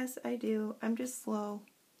does? Yes, I do. I'm just slow.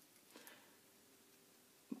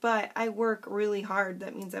 But I work really hard.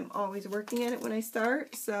 That means I'm always working at it when I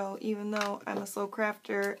start. So even though I'm a slow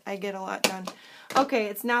crafter, I get a lot done. Okay,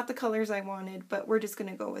 it's not the colors I wanted, but we're just going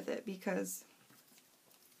to go with it because,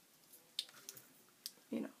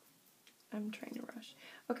 you know, I'm trying to rush.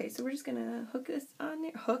 Okay, so we're just going to hook this on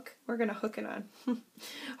there. We're going to hook it on.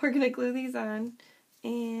 We're going to glue these on.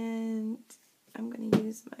 And I'm going to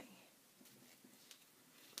use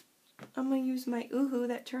my Oohoo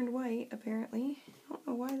that turned white, apparently. I don't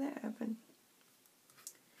know why that happened.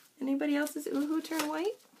 Anybody else's Oohoo turn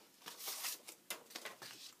white?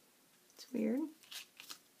 It's weird.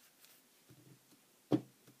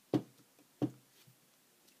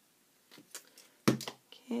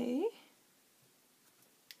 Okay.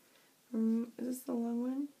 Is this the long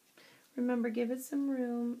one? Remember, give it some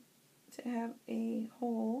room to have a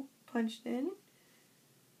hole punched in.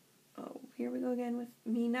 Oh, here we go again with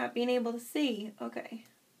me not being able to see. Okay.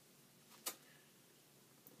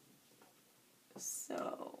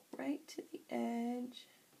 So, right to the edge.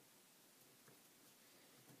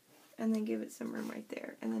 And then give it some room right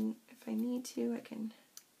there. And then if I need to, I can...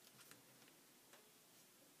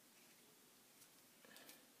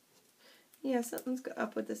 Yeah, something's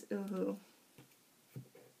up with this Oohoo.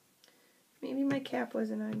 Maybe my cap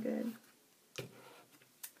wasn't on good.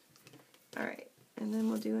 Alright. And then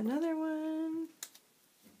we'll do another one.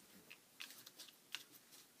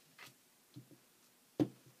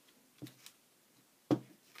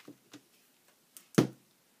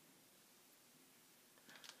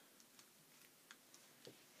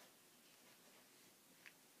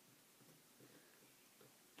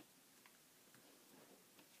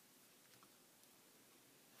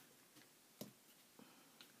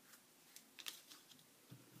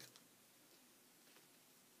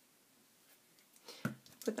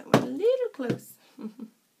 Put that one a little close.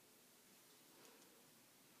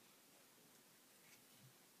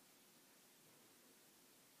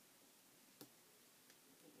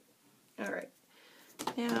 Alright.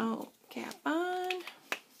 Now, cap on.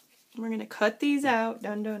 We're going to cut these out.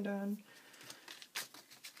 Dun, dun, dun.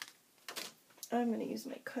 I'm going to use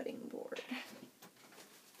my cutting board.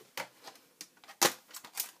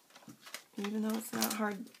 Even though it's not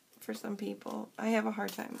hard for some people, I have a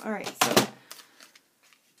hard time. Alright, so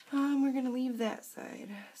we're going to leave that side.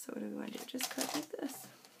 So what do we want to do? Just cut like this.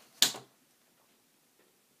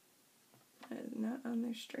 That is not on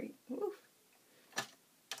there straight. Oof.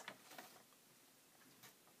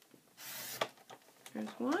 There's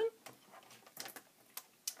one.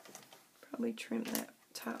 Probably trim that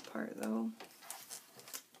top part though.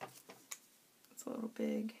 It's a little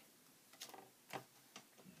big.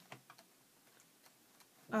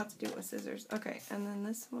 I'll have to do it with scissors. Okay, and then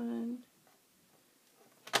this one.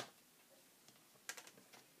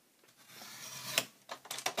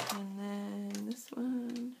 And then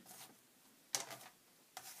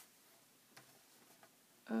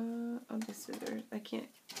scissors. I can't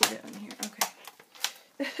get it on here. Okay.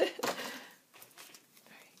 Alright.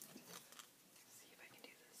 See if I can do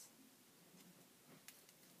this.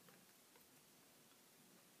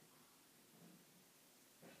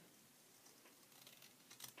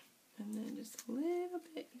 And then just a little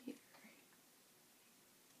bit here.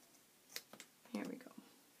 Here we go.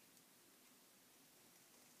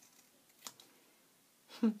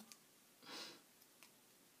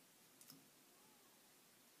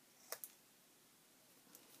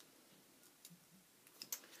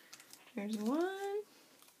 There's one.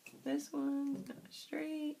 This one's not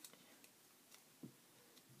straight.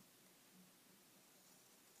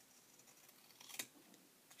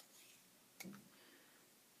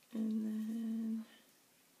 And then,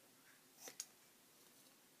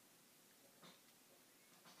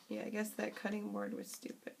 yeah, I guess that cutting board was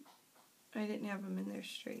stupid. I didn't have them in there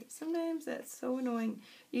straight. Sometimes that's so annoying.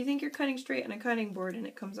 You think you're cutting straight on a cutting board and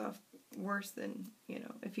it comes off worse than, you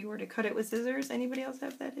know, if you were to cut it with scissors. Anybody else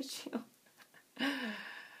have that issue?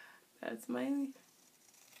 That's my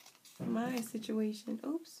situation.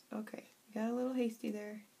 Oops. Okay. Got a little hasty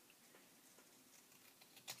there.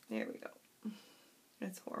 There we go.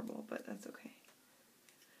 It's horrible, but that's okay.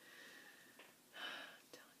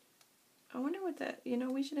 I wonder what that, you know,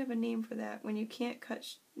 we should have a name for that when you can't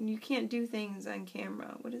you can't do things on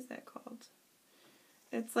camera. What is that called?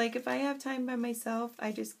 It's like if I have time by myself,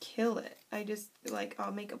 I just kill it. I just, like,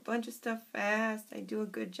 I'll make a bunch of stuff fast. I do a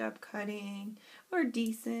good job cutting, or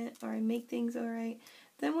decent, or I make things alright.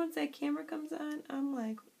 Then once that camera comes on, I'm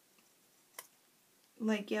like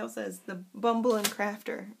Gail says, the bumble and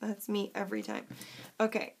crafter. That's me every time.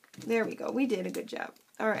 Okay, there we go. We did a good job.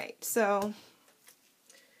 Alright, so,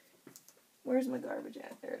 where's my garbage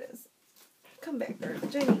at? There it is. Come back,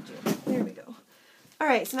 garbage. I need you. There we go.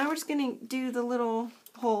 Alright, so now we're just going to do the little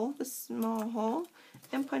hole, the small hole,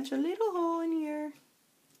 and punch a little hole in here.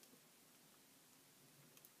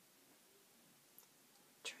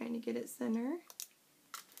 Trying to get it center.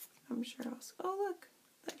 I'm sure I'll... Oh, look.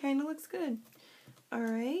 That kind of looks good.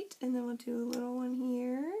 Alright, and then we'll do a little one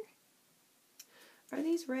here. Are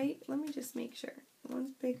these right? Let me just make sure.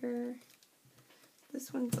 One's bigger.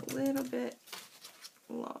 This one's a little bit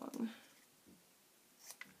long.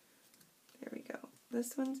 There we go.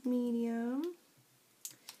 This one's medium.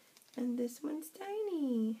 And this one's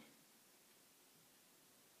tiny.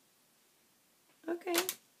 Okay,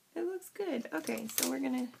 it looks good. Okay, so we're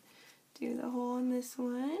going to do the hole in this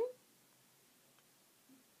one.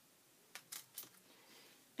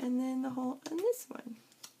 And then the hole in this one.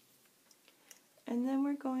 And then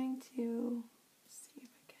we're going to see if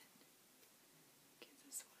I can get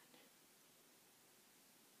this one.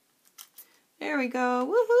 There we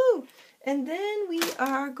go. Woohoo! And then we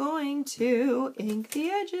are going to ink the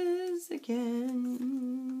edges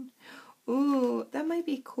again. Ooh, that might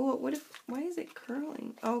be cool. What if, why is it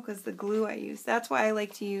curling? Oh, because the glue I use. That's why I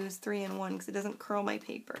like to use 3-in-1, because it doesn't curl my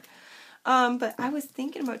paper. But I was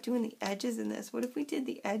thinking about doing the edges in this. What if we did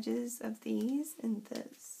the edges of these and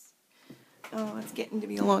this? Oh, it's getting to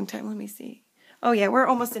be a long time. Let me see. Oh yeah, we're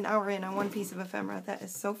almost an hour in on one piece of ephemera. That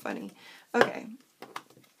is so funny. Okay.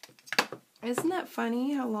 Isn't that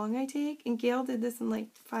funny how long I take? And Gail did this in like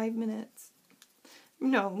 5 minutes.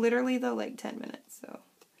 No, literally though, like 10 minutes. So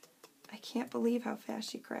I can't believe how fast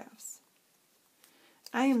she crafts.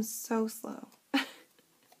 I am so slow.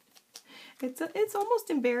 It's almost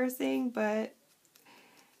embarrassing, but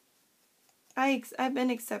I've been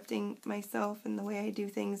accepting myself and the way I do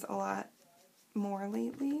things a lot more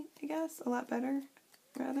lately, I guess. A lot better,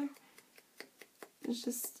 rather. It's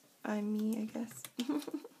just, I'm me, I guess.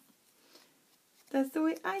 That's the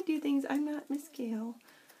way I do things. I'm not Miss Gayle.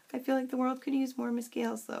 I feel like the world could use more Miss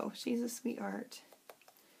Gayles, though. She's a sweetheart.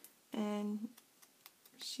 And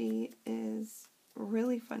she is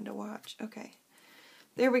really fun to watch. Okay.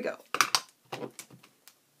 There we go.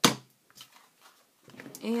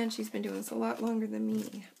 And she's been doing this a lot longer than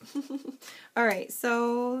me. Alright,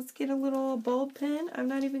 so let's get a little bulb pen. I'm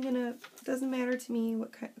not even going to, doesn't matter to me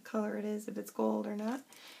what color it is, if it's gold or not.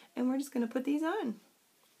 And we're just going to put these on.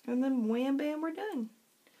 And then wham bam, we're done.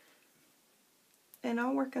 And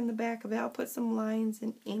I'll work on the back of it. I'll put some lines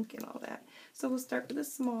and ink and all that. So we'll start with a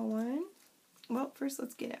small one. Well, first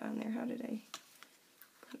let's get it on there. How did I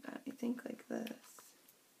put it on? I think like this.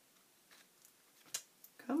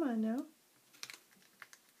 Come on now.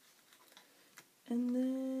 And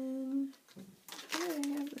then, how did I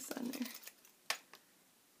have this on there?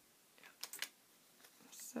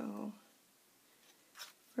 So,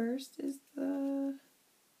 first is the,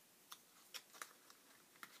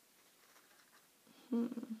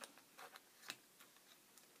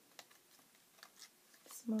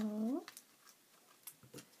 small.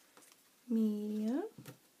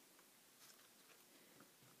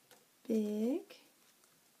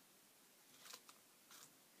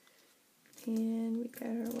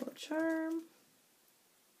 charm.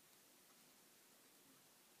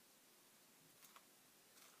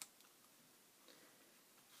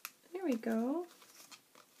 There we go.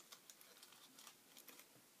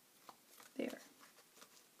 There.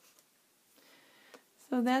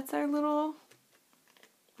 So that's our little,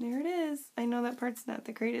 there it is. I know that part's not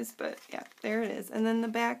the greatest, but yeah, there it is. And then the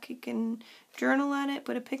back, you can journal on it,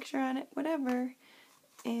 put a picture on it, whatever.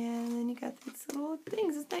 And then you got these little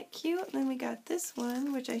things. Isn't that cute? And then we got this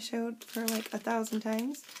one, which I showed for like 1,000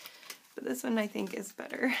 times. But this one I think is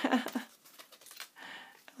better. I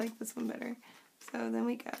like this one better. So then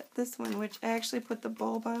we got this one, which I actually put the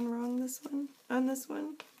bulb on wrong on this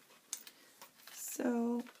one.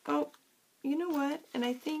 So, oh, you know what? And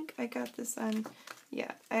I think I got this on,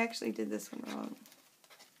 yeah, I actually did this one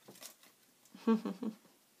wrong.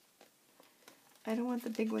 I don't want the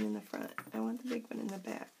big one in the front. I want the big one in the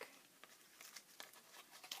back.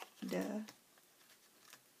 Duh.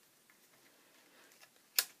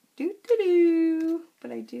 Doo-doo-doo.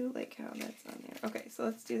 But I do like how that's on there. Okay, so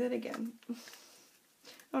let's do that again. I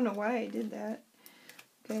don't know why I did that.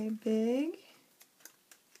 Okay, big,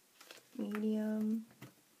 medium,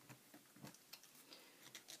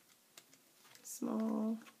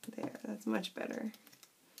 small. There, that's much better.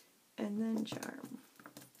 And then charm.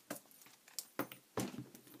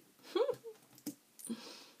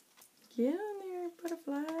 Get on there,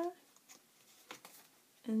 butterfly.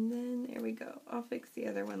 And then, there we go. I'll fix the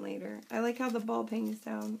other one later. I like how the bulb hangs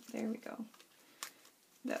down. There we go.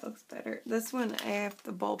 That looks better. This one, I have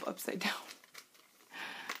the bulb upside down.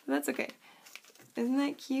 But that's okay. Isn't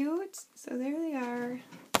that cute? So there they are.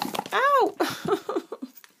 Ow!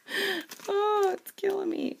 Oh, it's killing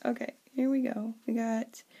me. Okay, here we go. We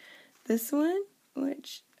got this one,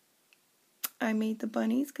 which I made the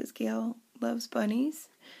bunnies because Gail loves bunnies.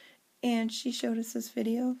 And she showed us this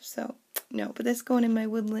video, so no. But that's going in my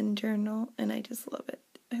woodland journal, and I just love it.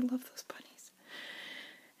 I love those bunnies.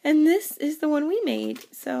 And this is the one we made,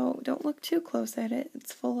 so don't look too close at it.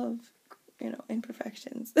 It's full of, you know,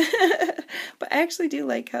 imperfections. But I actually do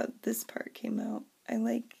like how this part came out. I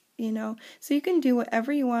like, you know, so you can do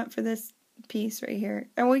whatever you want for this piece right here.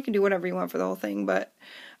 And well, you can do whatever you want for the whole thing, but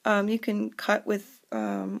you can cut with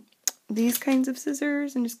these kinds of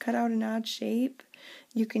scissors and just cut out an odd shape.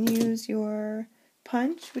 You can use your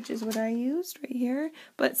punch, which is what I used right here,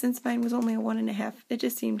 but since mine was only a 1.5, it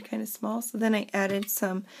just seemed kind of small, so then I added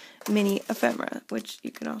some mini ephemera, which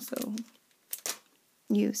you can also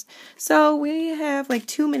use. So we have like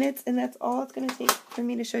 2 minutes, and that's all it's going to take for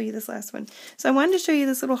me to show you this last one. So I wanted to show you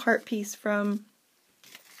this little heart piece from,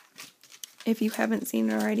 if you haven't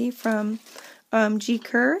seen it already, from Gi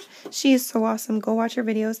Kerr. She is so awesome. Go watch her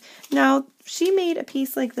videos. Now, she made a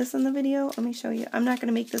piece like this in the video. Let me show you. I'm not going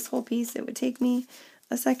to make this whole piece. It would take me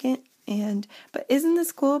a second. But isn't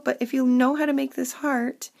this cool? But if you know how to make this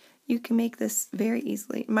heart, you can make this very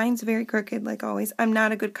easily. Mine's very crooked, like always. I'm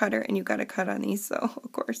not a good cutter, and you've got to cut on these. So,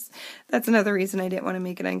 of course, that's another reason I didn't want to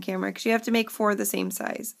make it on camera, because you have to make 4 the same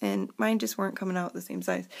size. And mine just weren't coming out the same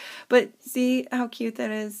size. But see how cute that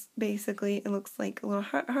is? Basically, it looks like a little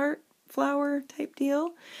heart flower type deal,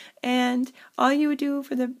 and all you would do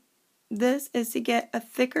for this is to get a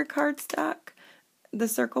thicker cardstock, the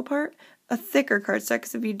circle part, a thicker cardstock,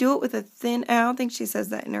 because if you do it with a thin, I don't think she says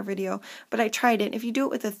that in her video, but I tried it. If you do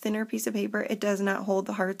it with a thinner piece of paper, it does not hold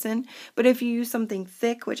the hearts in, but if you use something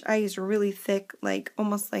thick, which I use really thick, like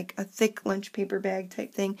almost like a thick lunch paper bag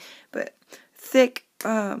type thing, but thick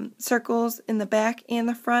circles in the back and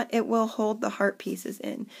the front, it will hold the heart pieces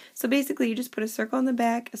in. So basically you just put a circle on the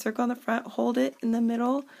back, a circle on the front, hold it in the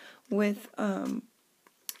middle with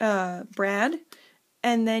brad,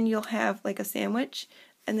 and then you'll have like a sandwich,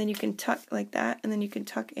 and then you can tuck like that, and then you can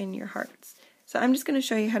tuck in your hearts. So I'm just going to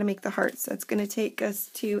show you how to make the hearts. That's going to take us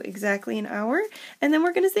to exactly an hour, and then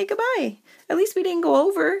we're going to say goodbye. At least we didn't go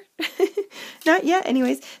over. Not yet,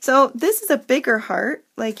 anyways. So this is a bigger heart,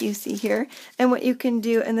 like you see here, and what you can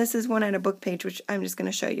do, and this is one on a book page, which I'm just going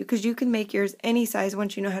to show you, because you can make yours any size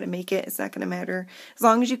once you know how to make it. It's not going to matter. As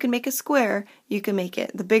long as you can make a square, you can make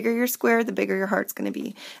it. The bigger your square, the bigger your heart's going to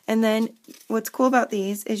be. And then what's cool about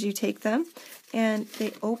these is you take them, and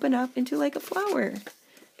they open up into like a flower.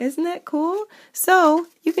 Isn't that cool? So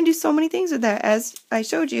you can do so many things with that. As I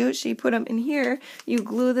showed you, she put them in here. You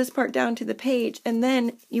glue this part down to the page, and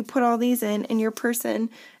then you put all these in, and your person,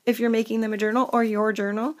 if you're making them a journal or your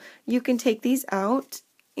journal, you can take these out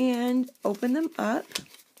and open them up.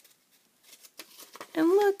 And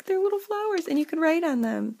look, they're little flowers, and you can write on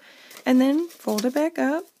them. And then fold it back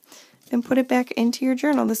up and put it back into your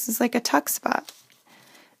journal. This is like a tuck spot.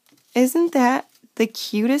 Isn't that the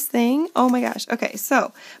cutest thing. Oh my gosh. Okay,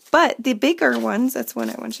 so, but the bigger ones, that's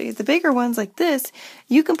one I want to show you. The bigger ones like this,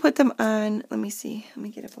 you can put them on, let me see. Let me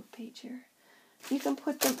get a book page here. You can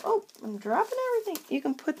put them, oh, I'm dropping everything. You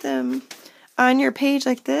can put them on your page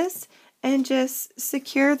like this and just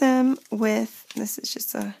secure them with, this is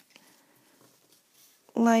just a,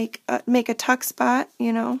 like, make a tuck spot,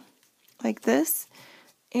 you know, like this,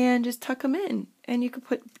 and just tuck them in. And you could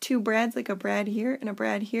put two brads, like a brad here and a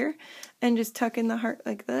brad here, and just tuck in the heart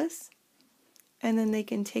like this. And then they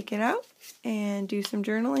can take it out and do some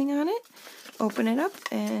journaling on it, open it up,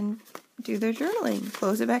 and do their journaling.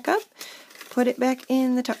 Close it back up, put it back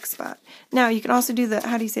in the tuck spot. Now, you can also do the,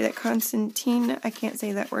 how do you say that, Constantine? I can't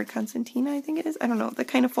say that word, Constantina, I think it is. I don't know, the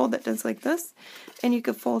kind of fold that does like this. And you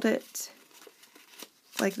could fold it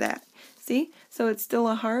like that. See? So it's still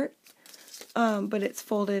a heart, but it's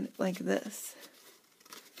folded like this.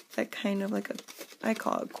 That kind of like a, I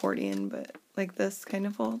call it accordion, but like this kind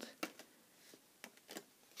of fold.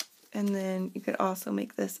 And then you could also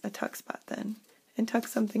make this a tuck spot then, and tuck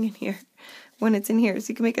something in here when it's in here. So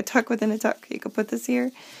you can make a tuck within a tuck. You could put this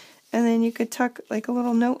here, and then you could tuck like a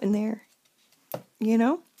little note in there, you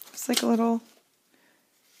know? It's like a little,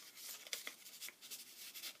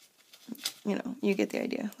 you know, you get the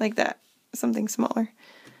idea. Like that, something smaller.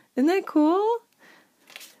 Isn't that cool?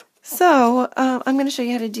 So, I'm going to show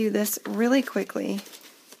you how to do this really quickly.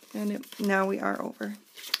 And now we are over.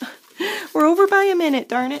 We're over by a minute,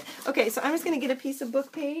 darn it. Okay, so I'm just going to get a piece of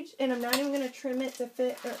book page, and I'm not even going to trim it to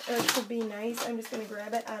fit or to be nice. I'm just going to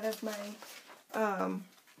grab it out of my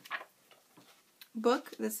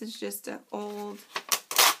book. This is just an old,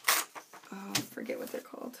 I forget what they're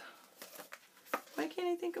called. Why can't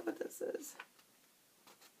I think of what this is?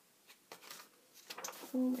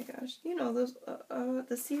 Oh my gosh, you know, those,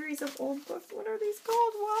 the series of old books, what are these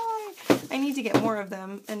called? Why? I need to get more of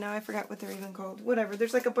them, and now I forgot what they're even called. Whatever,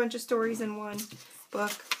 there's like a bunch of stories in one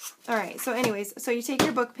book. Alright, so anyways, so you take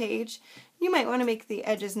your book page. You might want to make the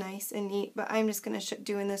edges nice and neat, but I'm just going to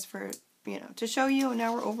doing this for, you know, to show you, and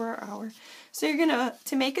now we're over our hour. So you're going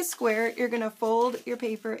to make a square, you're going to fold your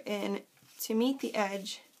paper in to meet the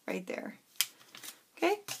edge right there.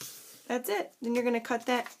 Okay, that's it. Then you're going to cut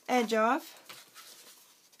that edge off.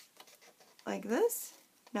 Like this.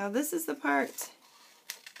 Now this is the part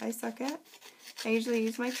I suck at. I usually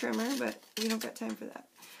use my trimmer, but we don't got time for that.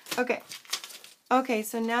 Okay. Okay,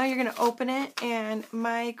 so now you're going to open it, and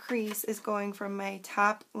my crease is going from my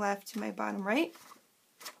top left to my bottom right.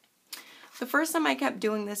 The first time I kept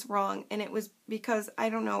doing this wrong, and it was because I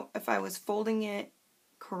don't know if I was folding it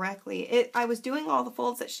correctly. I was doing all the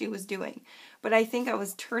folds that she was doing, but I think I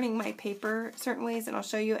was turning my paper certain ways, and I'll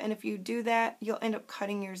show you, and if you do that, you'll end up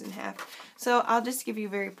cutting yours in half. So I'll just give you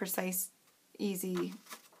very precise, easy,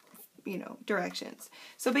 you know, directions.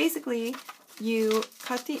 So basically, you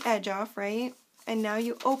cut the edge off, right, and now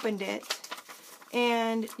you opened it,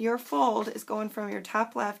 and your fold is going from your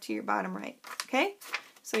top left to your bottom right, okay?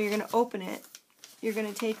 So you're going to open it, you're going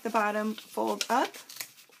to take the bottom, fold up,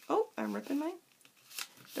 oh, I'm ripping mine.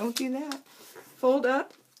 Don't do that. Fold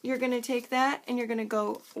up. You're going to take that and you're going to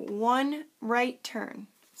go one right turn.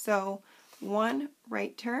 So one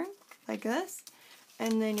right turn like this.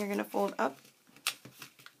 And then you're going to fold up.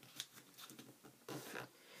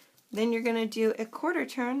 Then you're going to do a quarter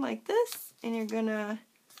turn like this. And you're going to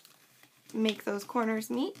make those corners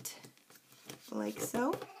meet like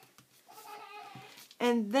so.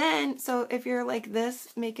 And then, so if you're like this,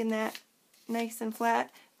 making that nice and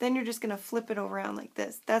flat, then you're just going to flip it around like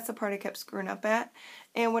this. That's the part I kept screwing up at.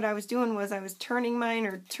 And what I was doing was I was turning mine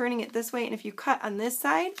or turning it this way. And if you cut on this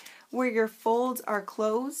side where your folds are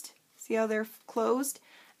closed, see how they're closed?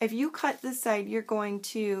 If you cut this side, you're going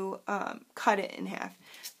to cut it in half.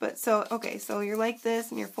 But so, okay, so you're like this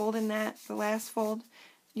and you're folding that, the last fold.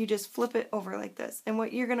 You just flip it over like this. And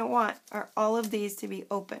what you're going to want are all of these to be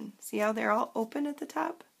open. See how they're all open at the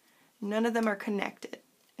top? None of them are connected.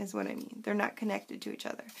 Is what I mean. They're not connected to each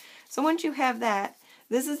other. So once you have that,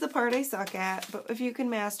 this is the part I suck at, but if you can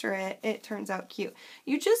master it, it turns out cute.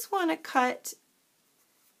 You just want to cut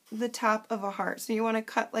the top of a heart. So you want to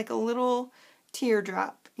cut like a little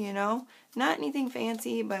teardrop, you know? Not anything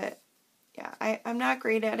fancy, but yeah, I'm not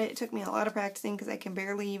great at it. It took me a lot of practicing because I can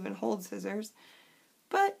barely even hold scissors.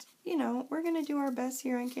 But, you know, we're going to do our best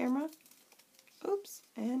here on camera. Oops,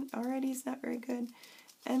 and already it's not very good.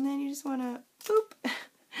 And then you just want to, boop.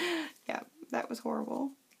 Yeah, that was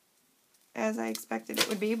horrible, as I expected it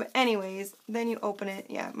would be. But anyways, then you open it.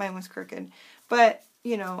 Yeah, mine was crooked. But,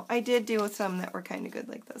 you know, I did do some that were kind of good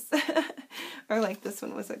like this. Or like this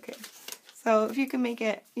one was okay. So if you can make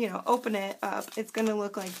it, you know, open it up, it's going to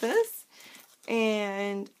look like this.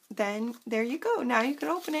 And then there you go. Now you can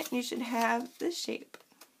open it and you should have this shape.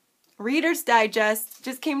 Reader's Digest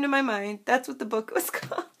just came to my mind. That's what the book was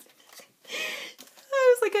called.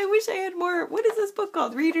 I was like, I wish I had more. What is this book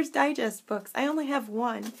called? Reader's Digest books. I only have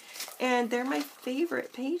one. And they're my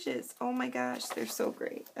favorite pages. Oh my gosh, they're so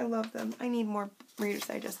great. I love them. I need more Reader's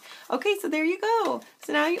Digest. Okay, so there you go.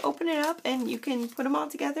 So now you open it up and you can put them all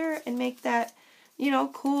together and make that, you know,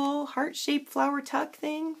 cool heart-shaped flower tuck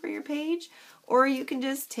thing for your page. Or you can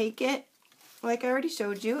just take it, like I already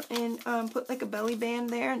showed you, and put like a belly band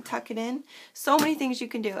there and tuck it in. So many things you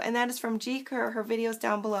can do. And that is from Gi Kerr, her videos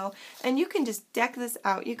down below. And you can just deck this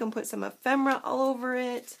out. You can put some ephemera all over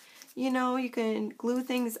it. You know, you can glue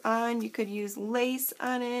things on. You could use lace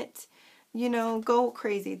on it. You know, go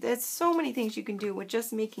crazy. There's so many things you can do with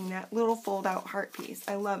just making that little fold-out heart piece.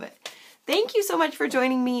 I love it. Thank you so much for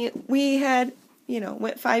joining me. We had, you know,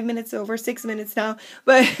 went 5 minutes over, 6 minutes now.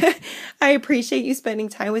 But I appreciate you spending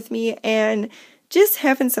time with me and just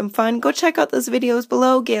having some fun. Go check out those videos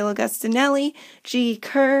below. Gayle Agostinelli, Gi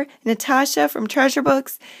Kerr, Natasha from Treasure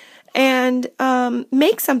Books. And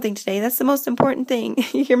make something today. That's the most important thing.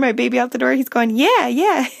 You hear my baby out the door? He's going, yeah,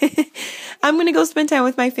 yeah. I'm going to go spend time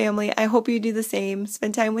with my family. I hope you do the same.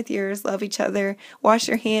 Spend time with yours. Love each other. Wash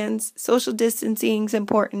your hands. Social distancing is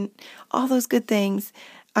important. All those good things.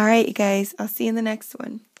 All right, you guys. I'll see you in the next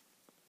one.